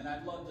algorithm, and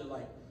I'd love to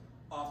like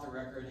off the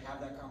record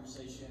have that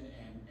conversation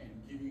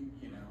and give you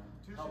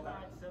Tuesday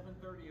night,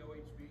 7:30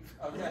 OHB.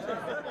 Okay.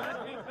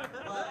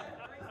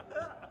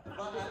 but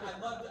I'd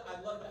love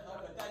to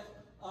help. But that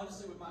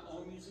honestly, with my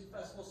own music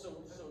festival,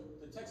 so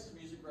the Texas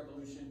Music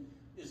Revolution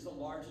is the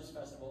largest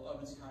festival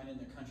of its kind in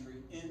the country.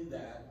 In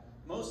that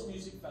most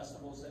music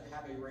festivals that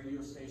have a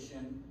radio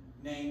station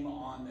name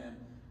on them,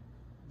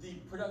 the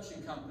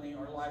production company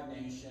or Live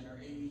Nation or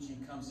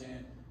AEG comes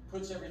in,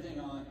 puts everything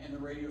on, and the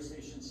radio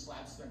station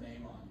slaps their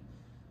name on it.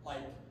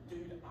 Like,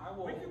 dude, I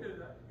will. We can do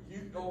that.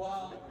 You go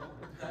well.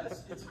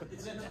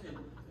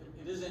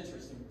 It is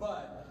interesting,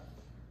 but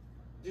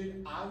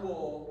dude, I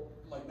will,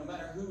 like, no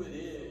matter who it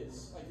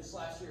is. Like this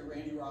last year,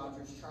 Randy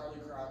Rogers, Charlie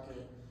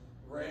Crockett,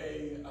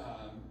 Ray,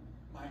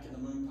 Mike and the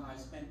Moon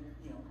Pies, and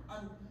you know,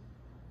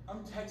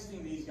 I'm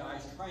texting these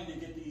guys trying to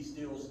get these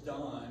deals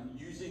done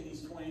using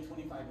these 20,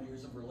 25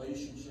 years of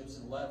relationships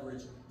and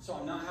leverage, so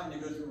I'm not having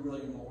to go through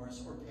William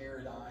Morris or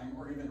Paradigm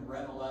or even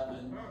Red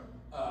 11,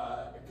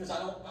 because I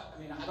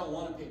don't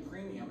want to pay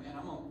premium,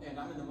 and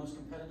I'm in the most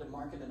competitive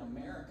market in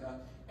America,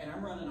 and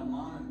I'm running a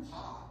mom and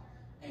pop,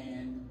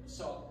 and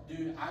so,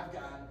 dude, I've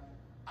got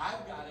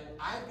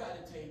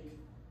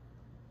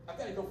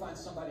to go find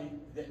somebody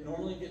that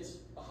normally gets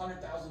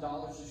 $100,000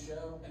 a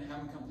show and have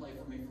them come play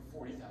for me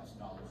for $40,000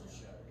 a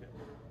show.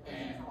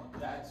 And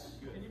that's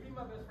good. Can you be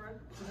my best friend?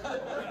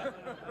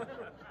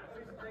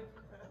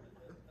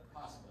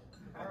 Possibly.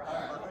 All right.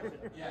 All right.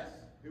 Yes.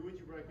 Who would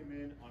you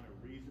recommend on a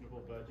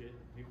reasonable budget?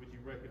 Who would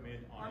you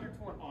recommend on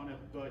a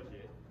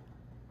budget?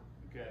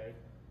 Okay.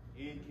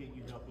 And can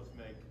you help us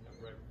make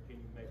can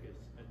you make us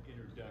an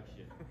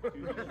introduction to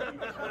these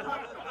people?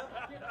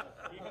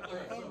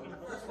 Okay, so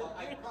first of all,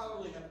 I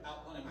probably have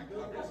outlined my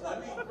coverage. Let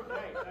me.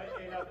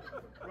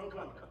 Pro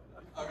bono.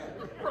 Okay.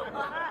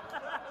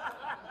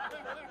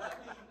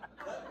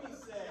 Let me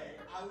say,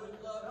 I would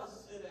love to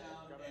sit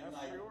down and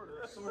like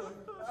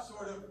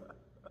sort of,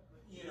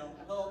 you know,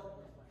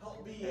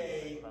 help be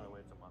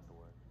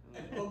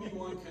an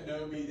Obi-Wan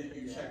Kenobi that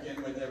you check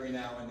in with every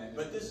now and then.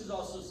 But this is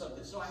also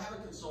something. So I have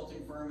a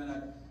consulting firm, and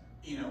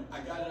I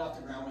got it off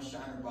the ground with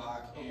Shiner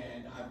Bach,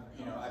 and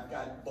I've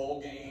got bowl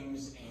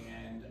games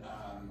and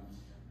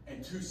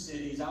 2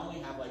 cities. I only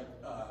have like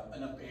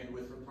enough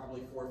bandwidth for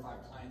probably 4 or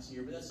 5 clients a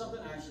year, but that's something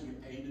I actually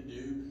get paid to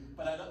do.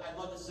 But I'd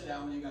love to sit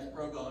down with you guys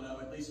pro bono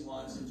at least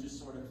once and just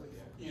sort of,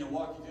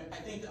 walk you through. I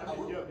think that I'm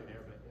just joking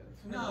there, but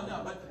yeah.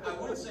 No, but I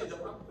would say that.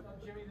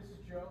 Jimmy, this is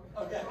Joe.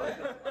 Okay.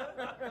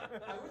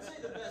 I would say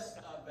the best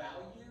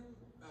value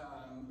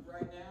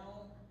right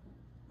now.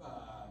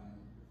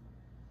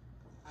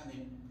 I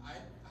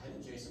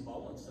think Jason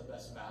Boland's the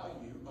best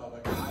value of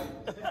a guy.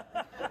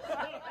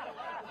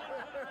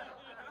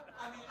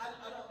 I'm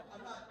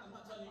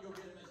not telling you to go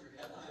get him as your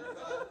headliner,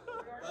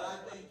 but I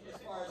think as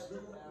far as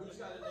who's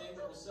got a name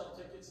that will sell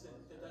tickets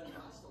that doesn't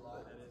cost a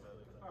lot.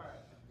 All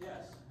right.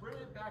 Yes. Bring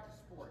it back to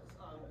sports.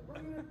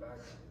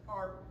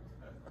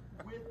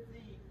 With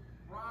the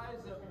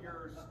rise of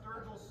your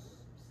Sturgill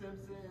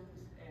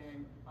Simpsons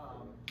and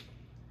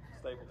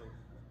Stapleton.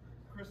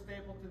 Chris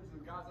Stapletons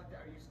and guys like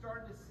that, are you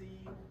starting to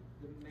see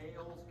the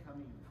males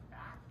coming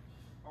back?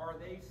 Or are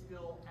they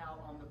still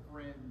out on the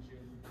fringe,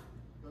 and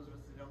those of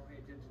us that don't pay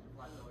attention to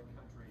Flat Belly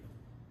Country?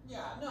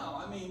 Yeah, no,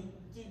 I mean,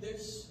 dude,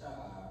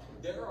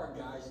 there are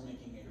guys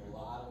making a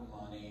lot of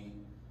money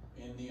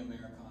in the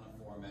Americana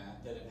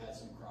format that have had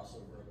some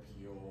crossover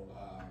appeal.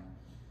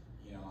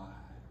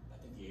 I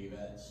think the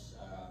Avets,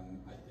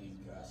 I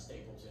think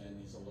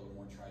Stapleton is a little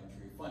more tried and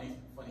true.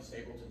 Funny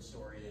Stapleton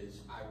story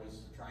is I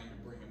was trying to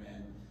bring him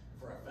in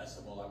for a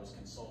festival I was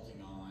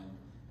consulting on,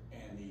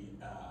 and the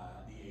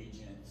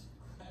agent,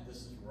 and this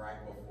is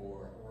right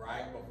before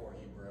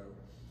he broke,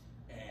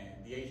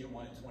 and the agent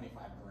wanted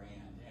 25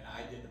 grand, and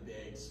I did the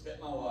big spit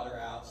my water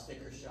out,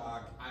 sticker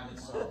shock, I'm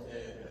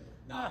insulted,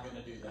 not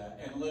gonna do that.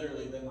 And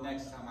literally the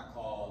next time I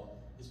called,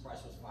 his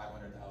price was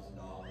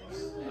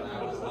 $500,000, and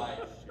I was like,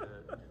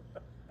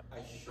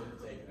 I should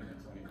have taken him at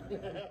 25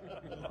 grand.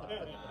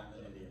 I'm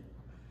an idiot.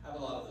 I have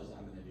a lot of those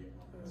I'm an idiot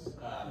moments.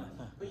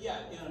 But yeah,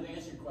 to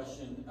answer your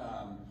question,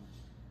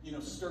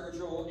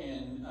 Sturgill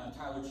and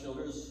Tyler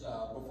Childers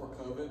before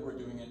COVID were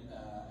doing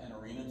an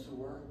arena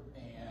tour,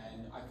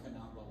 and I could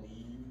not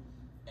believe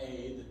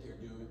that they're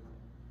doing.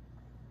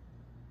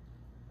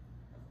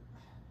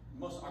 The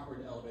most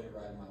awkward elevator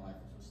ride in my life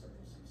was with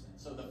Sturgill Simpson.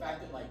 So the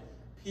fact that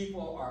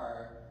people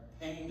are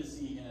paying to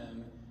see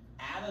him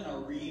at an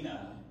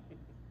arena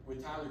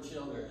with Tyler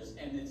Childers,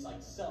 and it's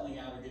selling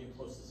out or getting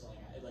close to selling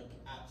out, it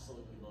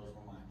absolutely blows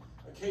my mind.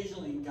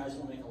 Occasionally, guys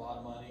will make a lot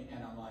of money,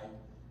 and I'm like,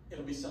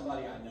 it'll be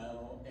somebody I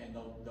know, and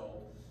they'll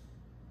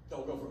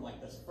go from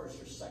this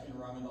first or second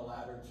rung in the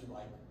ladder to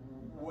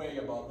way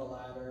above the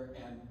ladder,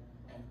 and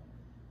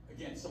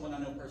again, someone I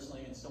know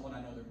personally and someone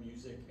I know their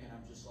music, and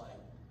I'm just like,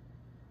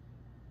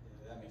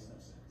 that makes no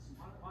sense.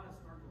 Why does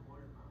Sturgill blow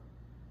your mind?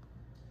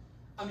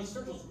 I mean,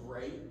 Sturgill's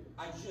great.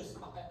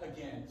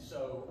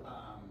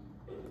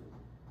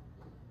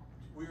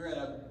 We were at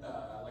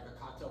a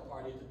cocktail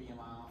party at the BMI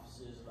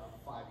offices about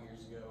 5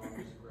 years ago in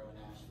Music Row in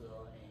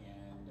Nashville,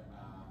 and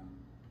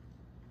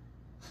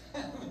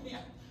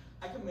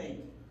I can make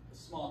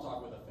small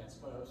talk with a fence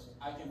post.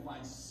 I can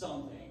find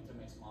something to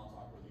make small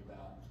talk with you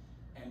about.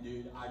 And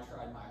dude,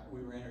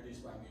 we were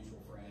introduced by a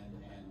mutual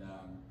friend, and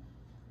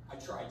I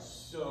tried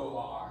so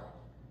hard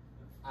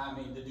I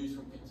mean, the dude's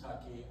from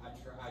Kentucky. I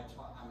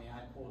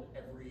pulled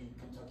every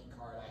Kentucky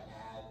card I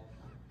had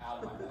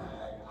out of my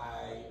bag.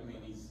 I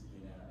mean, he's,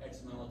 you know,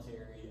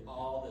 ex-military,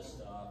 all this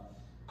stuff.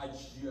 I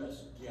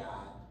just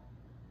got,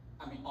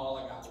 I mean, all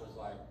I got was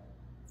like,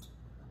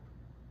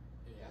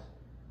 yeah,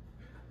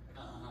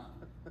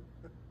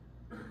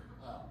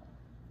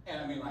 and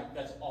I mean, like,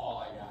 that's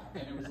all I got.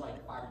 And it was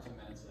like 5 or 10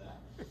 minutes of that.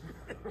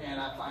 And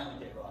I finally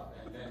gave up.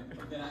 And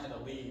then I had to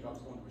leave. I was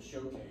going to a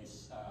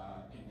showcase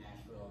in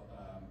Nashville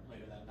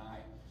later that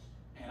night.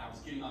 And I was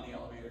getting on the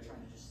elevator trying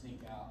to just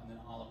sneak out. And then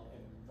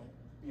like,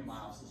 me and my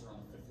offices are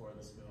on the 5th floor of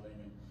this building.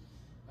 And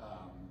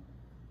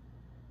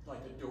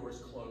like the door's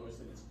closed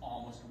and it's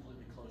almost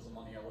completely closed. I'm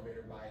on the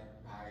elevator by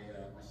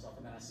myself.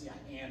 And then I see a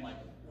hand like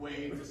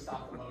wave to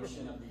stop the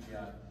motion of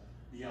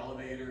the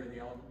elevator.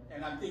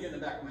 And I'm thinking in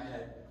the back of my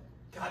head,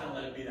 God, don't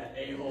let it be that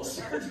a-hole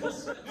Sergeant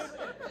Simpson.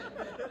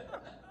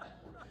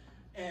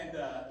 And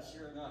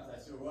sure enough,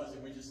 that's who it was.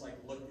 And we just like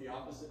looked the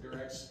opposite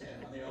direction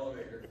on the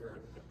elevator for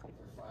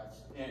 5.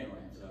 Anyway,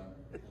 so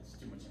that's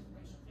too much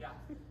information. Yeah.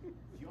 Do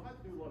you have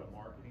to do a lot of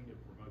marketing to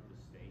promote the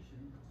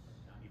station,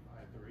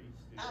 95.3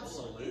 still?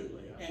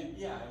 Absolutely.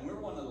 Yeah. And we're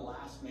one of the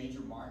last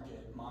major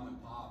market mom and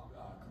pop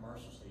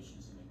commercial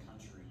stations in the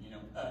country. You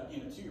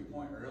know, to your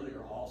point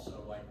earlier,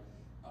 also like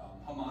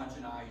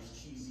homogenized,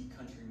 cheesy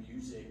country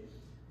music.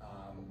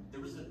 There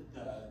was the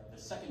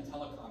Second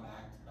Telecom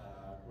Act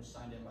was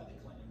signed in by the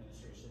Clinton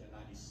administration in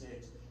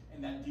 '96,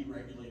 and that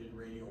deregulated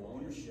radio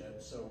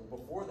ownership. So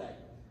before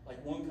that,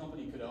 like one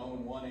company could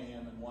own one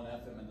AM and one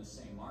FM in the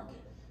same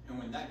market. And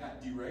when that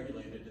got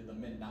deregulated in the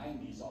mid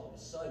 '90s, all of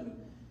a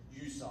sudden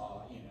you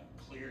saw, you know,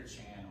 Clear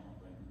Channel,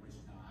 which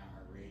is now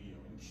iHeartRadio,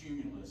 and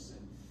Cumulus,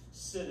 and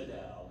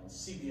Citadel, and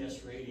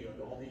CBS Radio.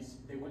 All these,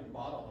 they went and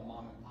bought all the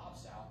mom and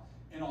pops out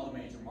in all the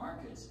major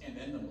markets, and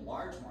then the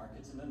large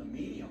markets, and then the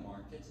medium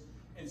markets.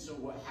 And so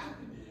what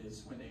happened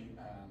is when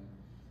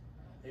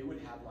they would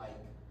have like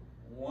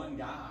one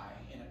guy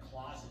in a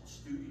closet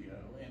studio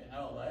in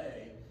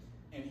LA,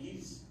 and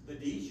he's the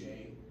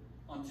DJ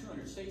on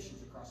 200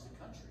 stations across the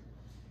country.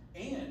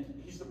 And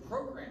he's the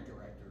program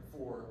director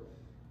for,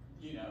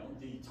 you know,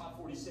 the top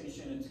 40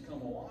 station in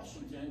Tacoma,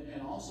 Washington,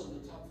 and also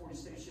the top 40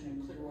 station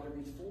in Clearwater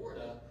Beach,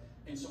 Florida.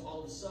 And so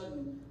all of a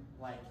sudden,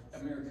 like,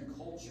 American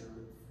culture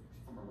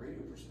from a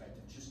radio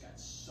perspective just got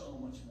so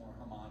much more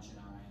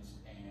homogenized,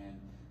 and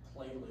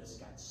playlists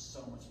got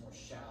so much more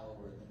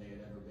shallower than they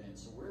had ever been.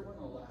 So we're one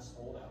of the last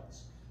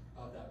holdouts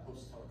of that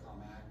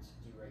post-Telecom Act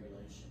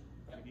deregulation.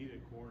 We need a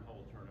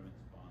cornhole tournament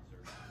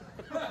sponsor.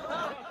 Right,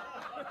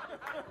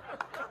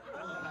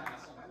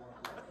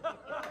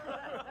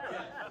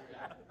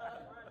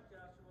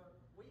 Joshua.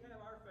 We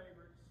have our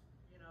favorites.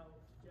 You know,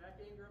 Jack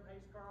Ingram,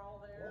 Hayes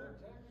Carl there.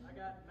 I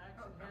got Max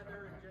and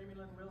Heather and Jamie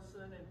Lynn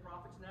Wilson and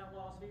Prophets and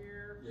Outlaws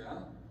here.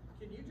 Yeah.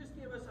 Can you just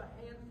give us a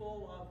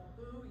handful of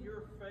who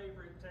your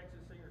favorite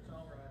Texas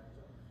singer-songwriters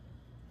are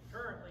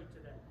currently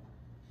today?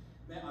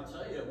 Man, I'll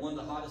tell you, one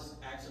of the hottest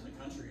acts in the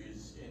country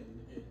is in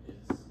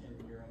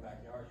your own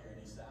backyard here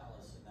in East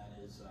Dallas, and that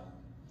is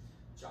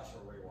Joshua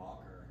Ray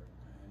Walker.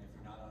 And if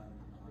you're not on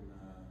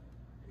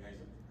the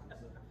guys,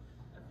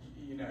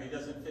 you know, he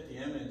doesn't fit the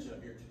image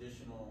of your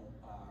traditional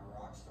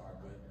rock star,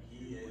 but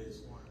he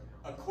is,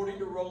 according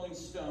to Rolling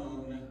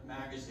Stone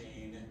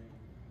magazine,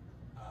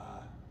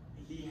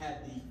 he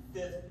had the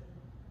 5th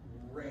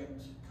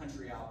ranked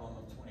country album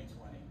of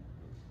 2020.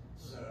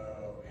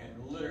 So,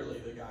 and literally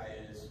the guy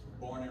is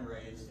born and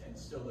raised and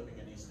still living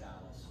in East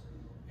Dallas.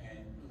 And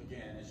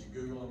again, as you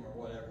Google him or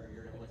whatever,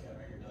 you're gonna look at him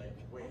and you're like,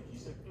 wait,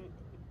 he's a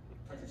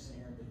country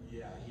singer? But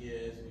yeah, he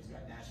is, and he's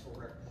got Nashville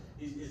record.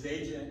 His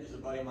agent is a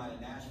buddy of mine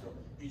in Nashville.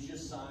 He's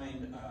just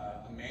signed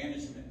a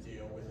management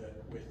deal with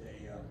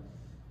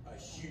a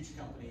huge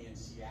company in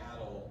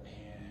Seattle,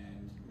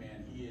 and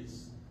man, he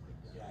is,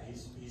 yeah,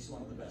 he's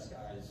one of the best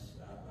guys.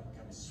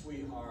 Upcoming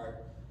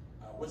sweetheart.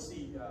 What's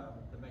the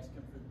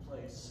Mexican food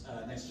place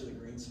next to the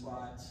green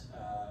spot?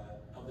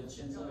 El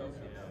Vincenzo.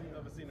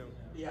 El Vecino.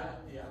 Yeah.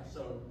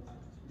 So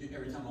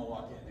every time I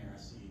walk in there, I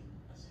see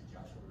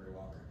Joshua Ray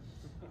Walker.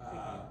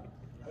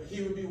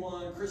 He would be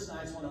one. Chris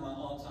Knight's one of my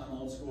all-time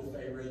old school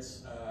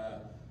favorites.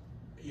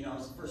 You know, I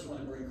was the first one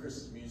to bring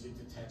Chris's music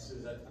to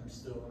Texas. I've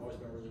always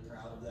been really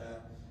proud of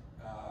that.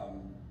 Golly,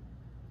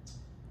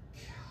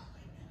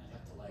 man, I'd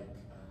have to like.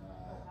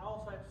 I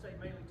also have to say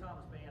Maley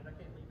Thomas Band. I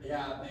can't leave that.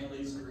 Yeah,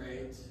 Maley's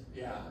great.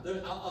 Yeah,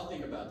 I'll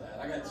think about that.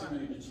 I got too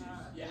many to choose.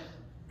 Yeah.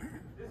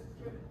 This is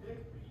gonna dig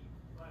me,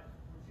 but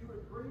would you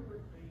agree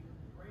with me that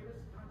the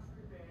greatest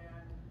country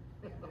band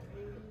in the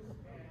 80s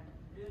and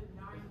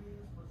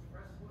mid-90s was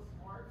Restless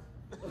Heart?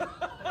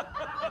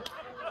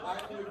 I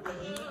would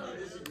vehemently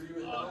disagree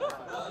with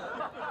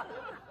that.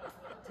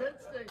 10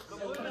 stations. The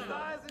Blue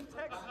Skies in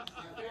Texas.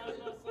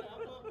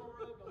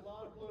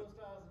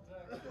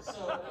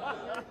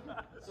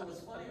 So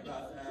what's funny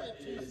about that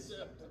is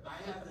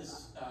I have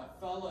this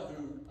fella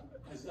who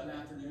has done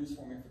afternoons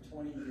for me for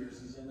 20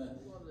 years. He's in the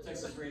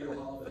Texas Radio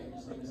Hall of Fame.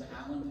 His name is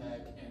Alan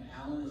Peck, and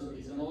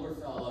he's an older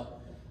fella.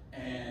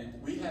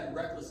 And we had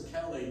Reckless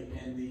Kelly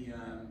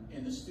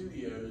in the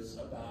studios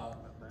about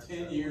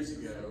 10 years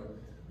ago,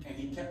 and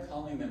he kept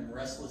calling them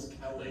Restless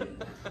Kelly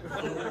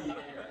over the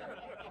air.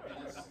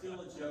 And it's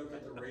still a joke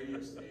at the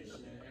radio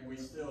station. And we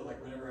still,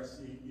 like, whenever I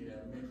see,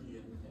 Mickey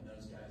and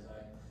those guys,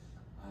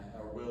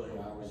 or Willie,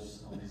 I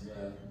always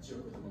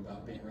joke with them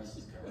about being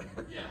Restless Kelly.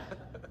 Yeah.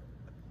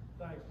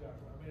 Thanks,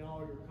 Joshua. I mean, all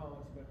your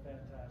comments have been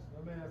fantastic.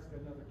 Let me ask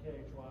another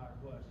KHY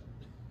question.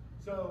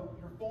 So,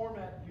 your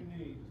format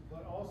unique,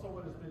 but also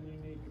what has been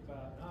unique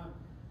about, I'm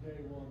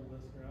day one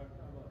listener,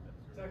 I'm a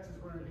Texas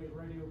Renegade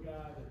radio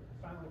guy that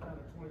finally found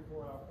a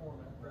 24-hour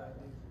format for that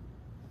music.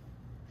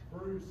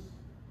 Bruce,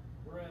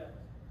 Brett,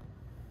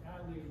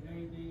 Ali,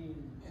 Nadine,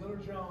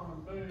 Little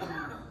John, Boone,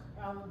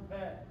 Alan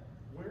Peck.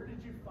 Where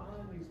did you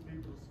find these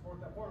people to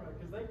support that format?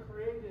 Because they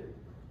created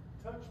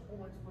touch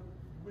points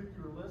with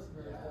your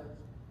listeners that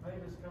made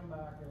us come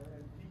back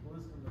and keep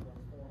listening to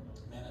those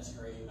formats. Man, that's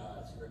great.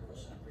 That's a great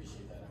question. I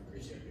appreciate that. I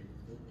appreciate your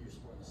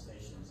supporting the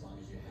station as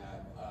long as you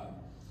have.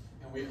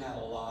 And we've had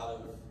a lot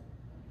of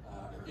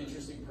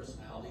interesting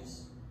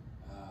personalities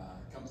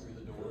come through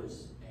the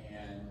doors,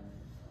 and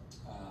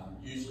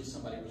usually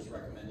somebody was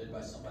recommended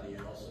by somebody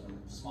else in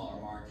a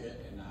smaller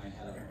market, and I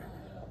had a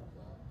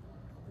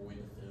void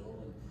to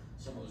fill, and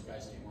some of those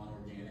guys came on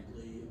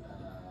organically,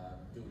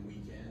 doing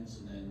weekends,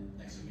 and then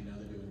next thing you know,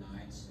 they're doing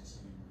nights, next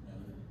thing you know,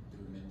 they're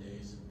doing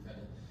middays, and we've had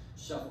to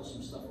shuffle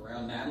some stuff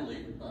around.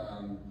 Natalie,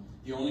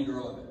 the only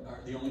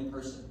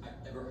person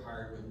I've ever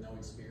hired with no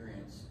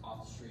experience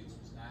off the streets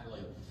was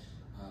Natalie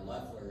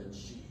Leffler, and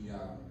she's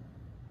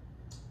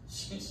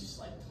just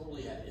like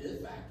totally had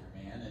it factor,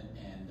 man,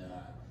 and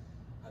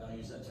I don't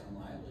use that term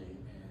lightly,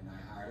 and I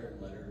hired her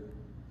and let her,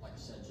 like I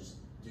said, just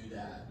do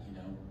that,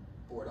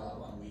 board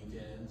off on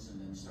weekends, and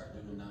then start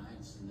doing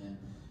nights, and then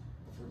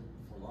before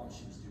long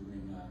she was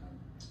doing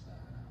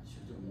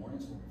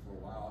mornings for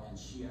a while, and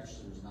she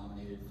actually was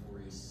nominated for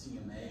a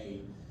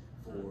CMA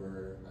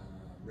for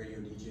Radio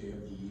DJ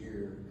of the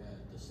Year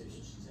at the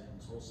station she's at in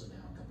Tulsa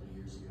now a couple of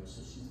years ago.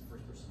 So she's the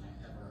first person I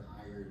ever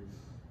hired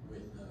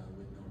with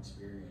no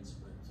experience.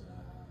 But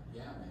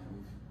yeah,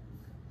 man,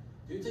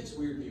 dude, it takes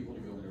weird people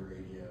to go into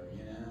radio.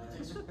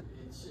 It's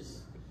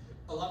just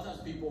a lot of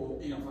times people,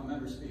 if I'm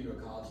ever speaking to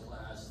a college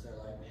class, they're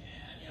like,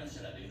 man,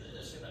 should I do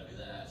this? Should I do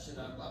that? Should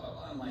I blah blah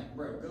blah? I'm like,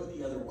 bro, go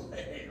the other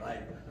way.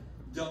 Like,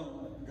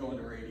 don't go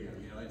into radio.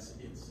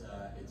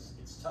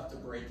 It's tough to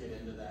break it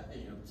into that.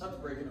 It's tough to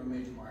break into a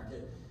major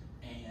market,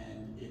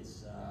 and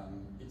it's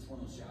one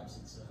of those jobs.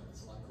 It's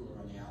a lot cooler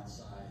on the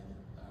outside,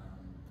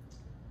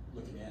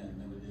 looking in,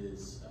 than it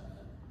is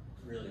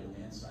really on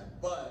the inside.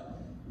 But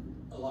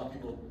a lot of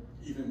people,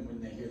 even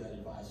when they hear that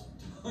advice,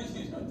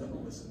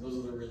 don't listen. Those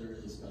are the really,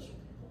 really special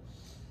people.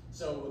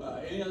 So,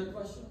 any other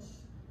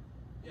questions?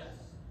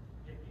 Yes.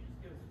 Yeah, can you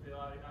just give us a feel?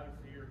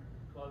 Obviously, you're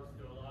close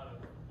to a lot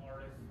of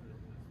artists,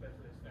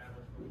 especially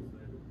established ones,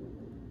 that you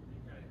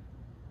kind of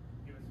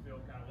give us a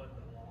feel kind of what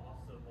the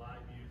loss of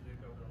live music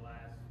over the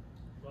last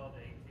 12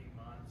 to 18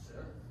 months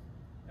has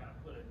kind of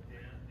put a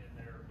dent in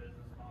their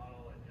business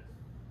model, and just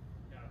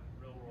kind of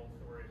real world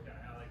story of kind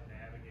of how they've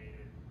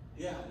navigated.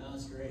 Yeah, no,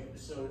 that's great.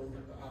 So,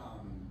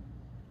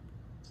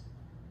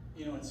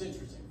 it's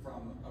interesting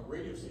from a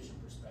radio station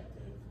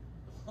perspective.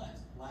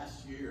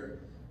 Last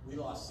year, we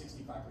lost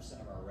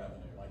 65% of our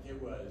revenue. Like,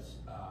 it was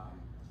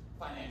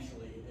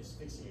financially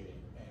asphyxiating,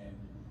 and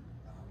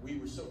we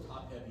were so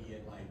top heavy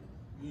in like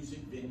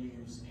music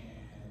venues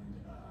and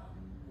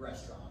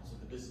restaurants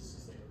and the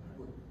businesses that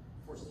were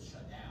forced to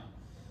shut down.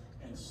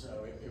 And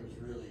so it was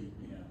really,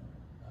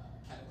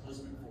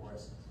 cataclysmic for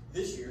us.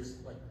 This year's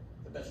like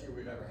the best year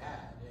we've ever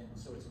had, and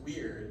so it's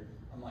weird.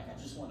 I'm like, I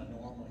just want a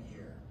normal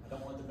year. I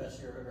don't want the best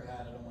year I've ever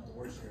had. I don't want the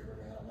worst year I've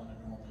ever had. I want a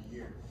normal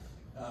year.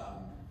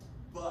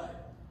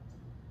 But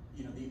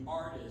the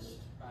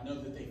artist, I know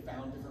that they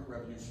found different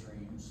revenue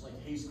streams. Like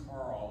Hayes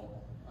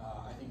Carl,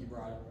 I think you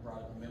brought it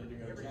up a minute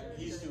ago.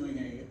 He's doing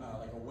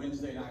a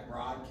Wednesday night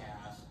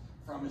broadcast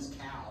from his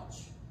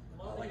couch,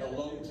 like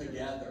alone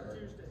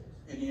together.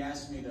 And he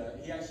actually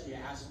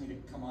asked me to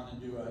come on and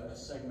do a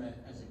segment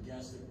as a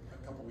guest a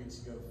couple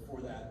weeks ago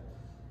for that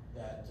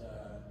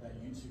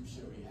YouTube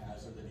show he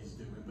has, or that he's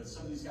doing. But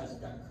some of these guys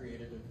have gotten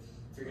creative and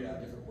figured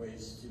out different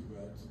ways to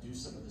do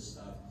some of this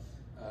stuff.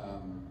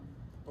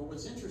 But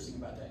what's interesting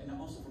about that, and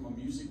also from a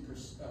music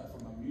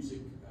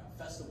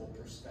festival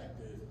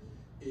perspective,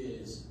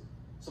 is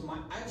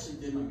I actually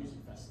did my music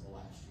festival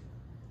last year,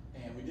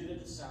 and we did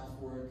it at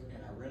Southwark,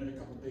 and I rented a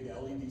couple big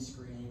LED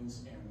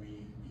screens, and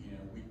we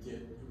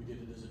did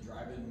it as a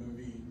drive-in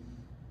movie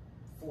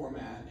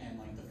format, and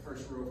like the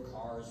first row of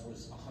cars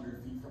was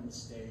 100 feet from the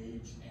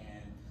stage,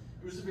 and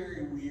it was a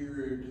very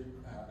weird.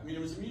 It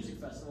was a music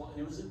festival,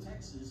 and it was in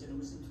Texas, and it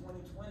was in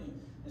 2020.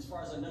 As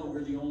far as I know,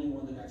 we're the only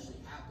one that actually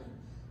happened.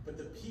 But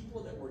the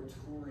people that were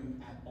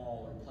touring at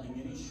all or playing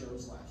any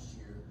shows last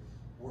year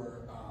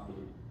were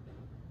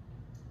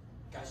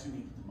guys who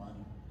needed the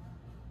money.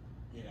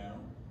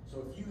 So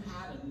if you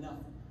had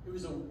enough,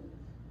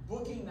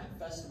 booking that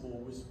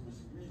festival was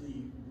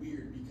really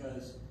weird,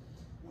 because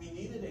we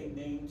needed a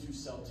name to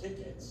sell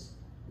tickets,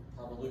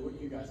 probably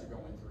what you guys are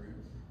going through.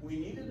 We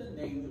needed a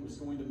name that was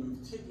going to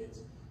move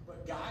tickets,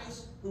 But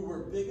guys who were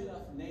big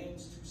enough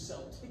names to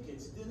sell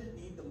tickets didn't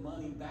need the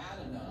money bad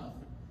enough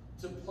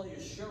to play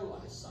a show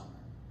last summer.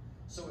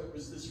 So it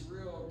was this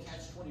real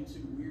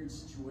catch-22 weird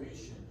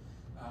situation.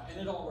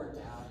 And it all worked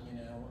out, you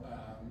know.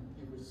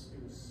 It was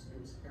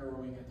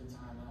harrowing at the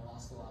time, and I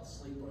lost a lot of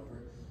sleep over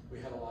it. We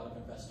had a lot of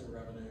investor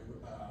revenue,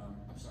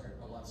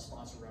 a lot of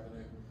sponsor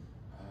revenue,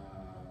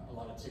 a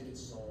lot of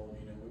tickets sold.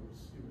 You know,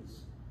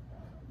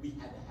 we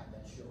had to have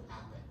that show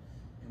happen,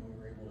 and we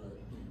were able to,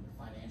 you know,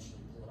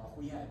 financially pull it off.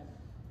 We had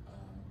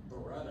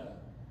Beretta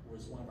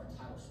was one of our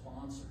title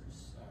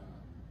sponsors,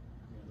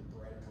 you know, the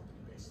Beretta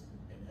company based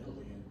in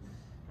Italy,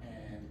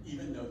 and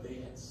even though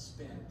they had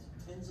spent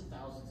tens of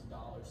thousands of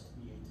dollars to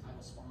be a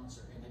title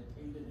sponsor and had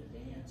paid in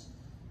advance,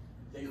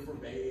 they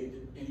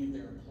forbade any of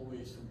their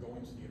employees from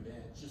going to the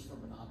event just from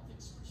an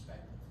optics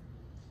perspective.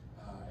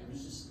 It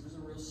was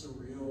a real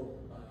surreal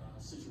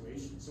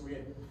situation. So we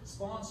had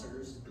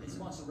sponsors and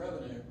sponsor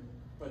revenue,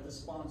 but the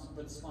sponsor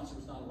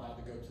was not allowed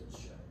to go to the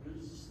show. It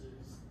was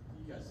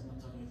you guys, I'm not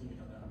telling you anything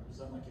you don't know. It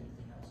was unlike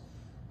anything else.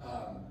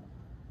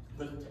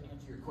 But to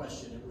answer your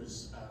question, it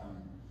was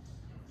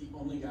the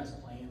only guys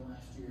playing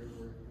last year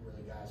were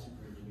the guys who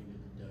really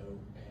needed the dough,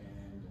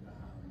 and you know,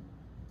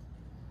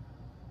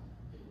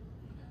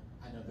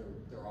 I know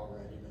they're all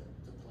ready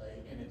to play,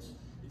 and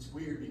it's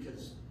weird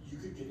because you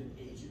could get an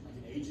agent, like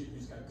an agent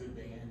who's got good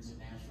bands in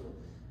Nashville.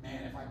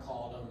 Man, if I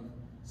called them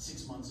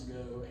 6 months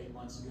ago, 8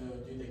 months ago,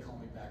 dude, they call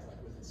me back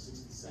like within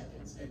 60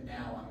 seconds, and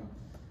now I'm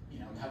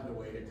having to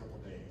wait a couple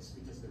days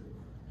because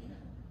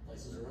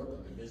places are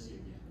open, they're busy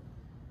again.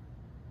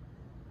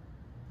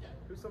 Yeah.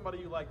 Who's somebody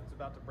you like that's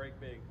about to break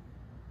big?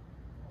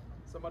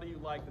 Somebody you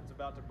like that's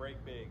about to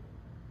break big.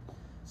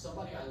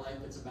 Somebody I like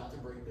that's about to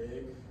break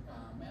big.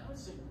 Man, I would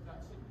say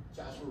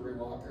Joshua Ray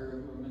Walker,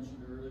 who I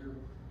mentioned earlier.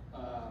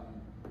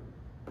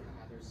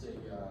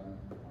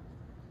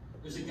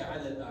 There's a guy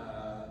that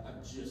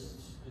it's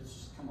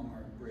just come on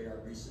my radar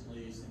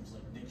recently. His name's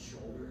like Nick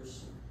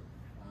Shoulders.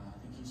 I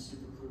think he's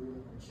super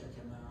cool. I'll check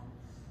him out.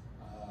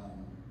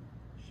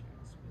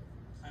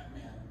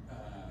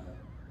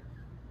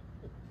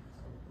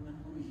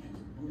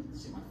 Let me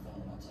see my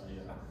phone. I'll tell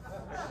you.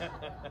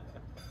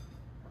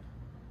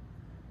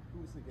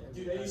 Who's the guy?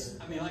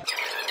 Dude, like.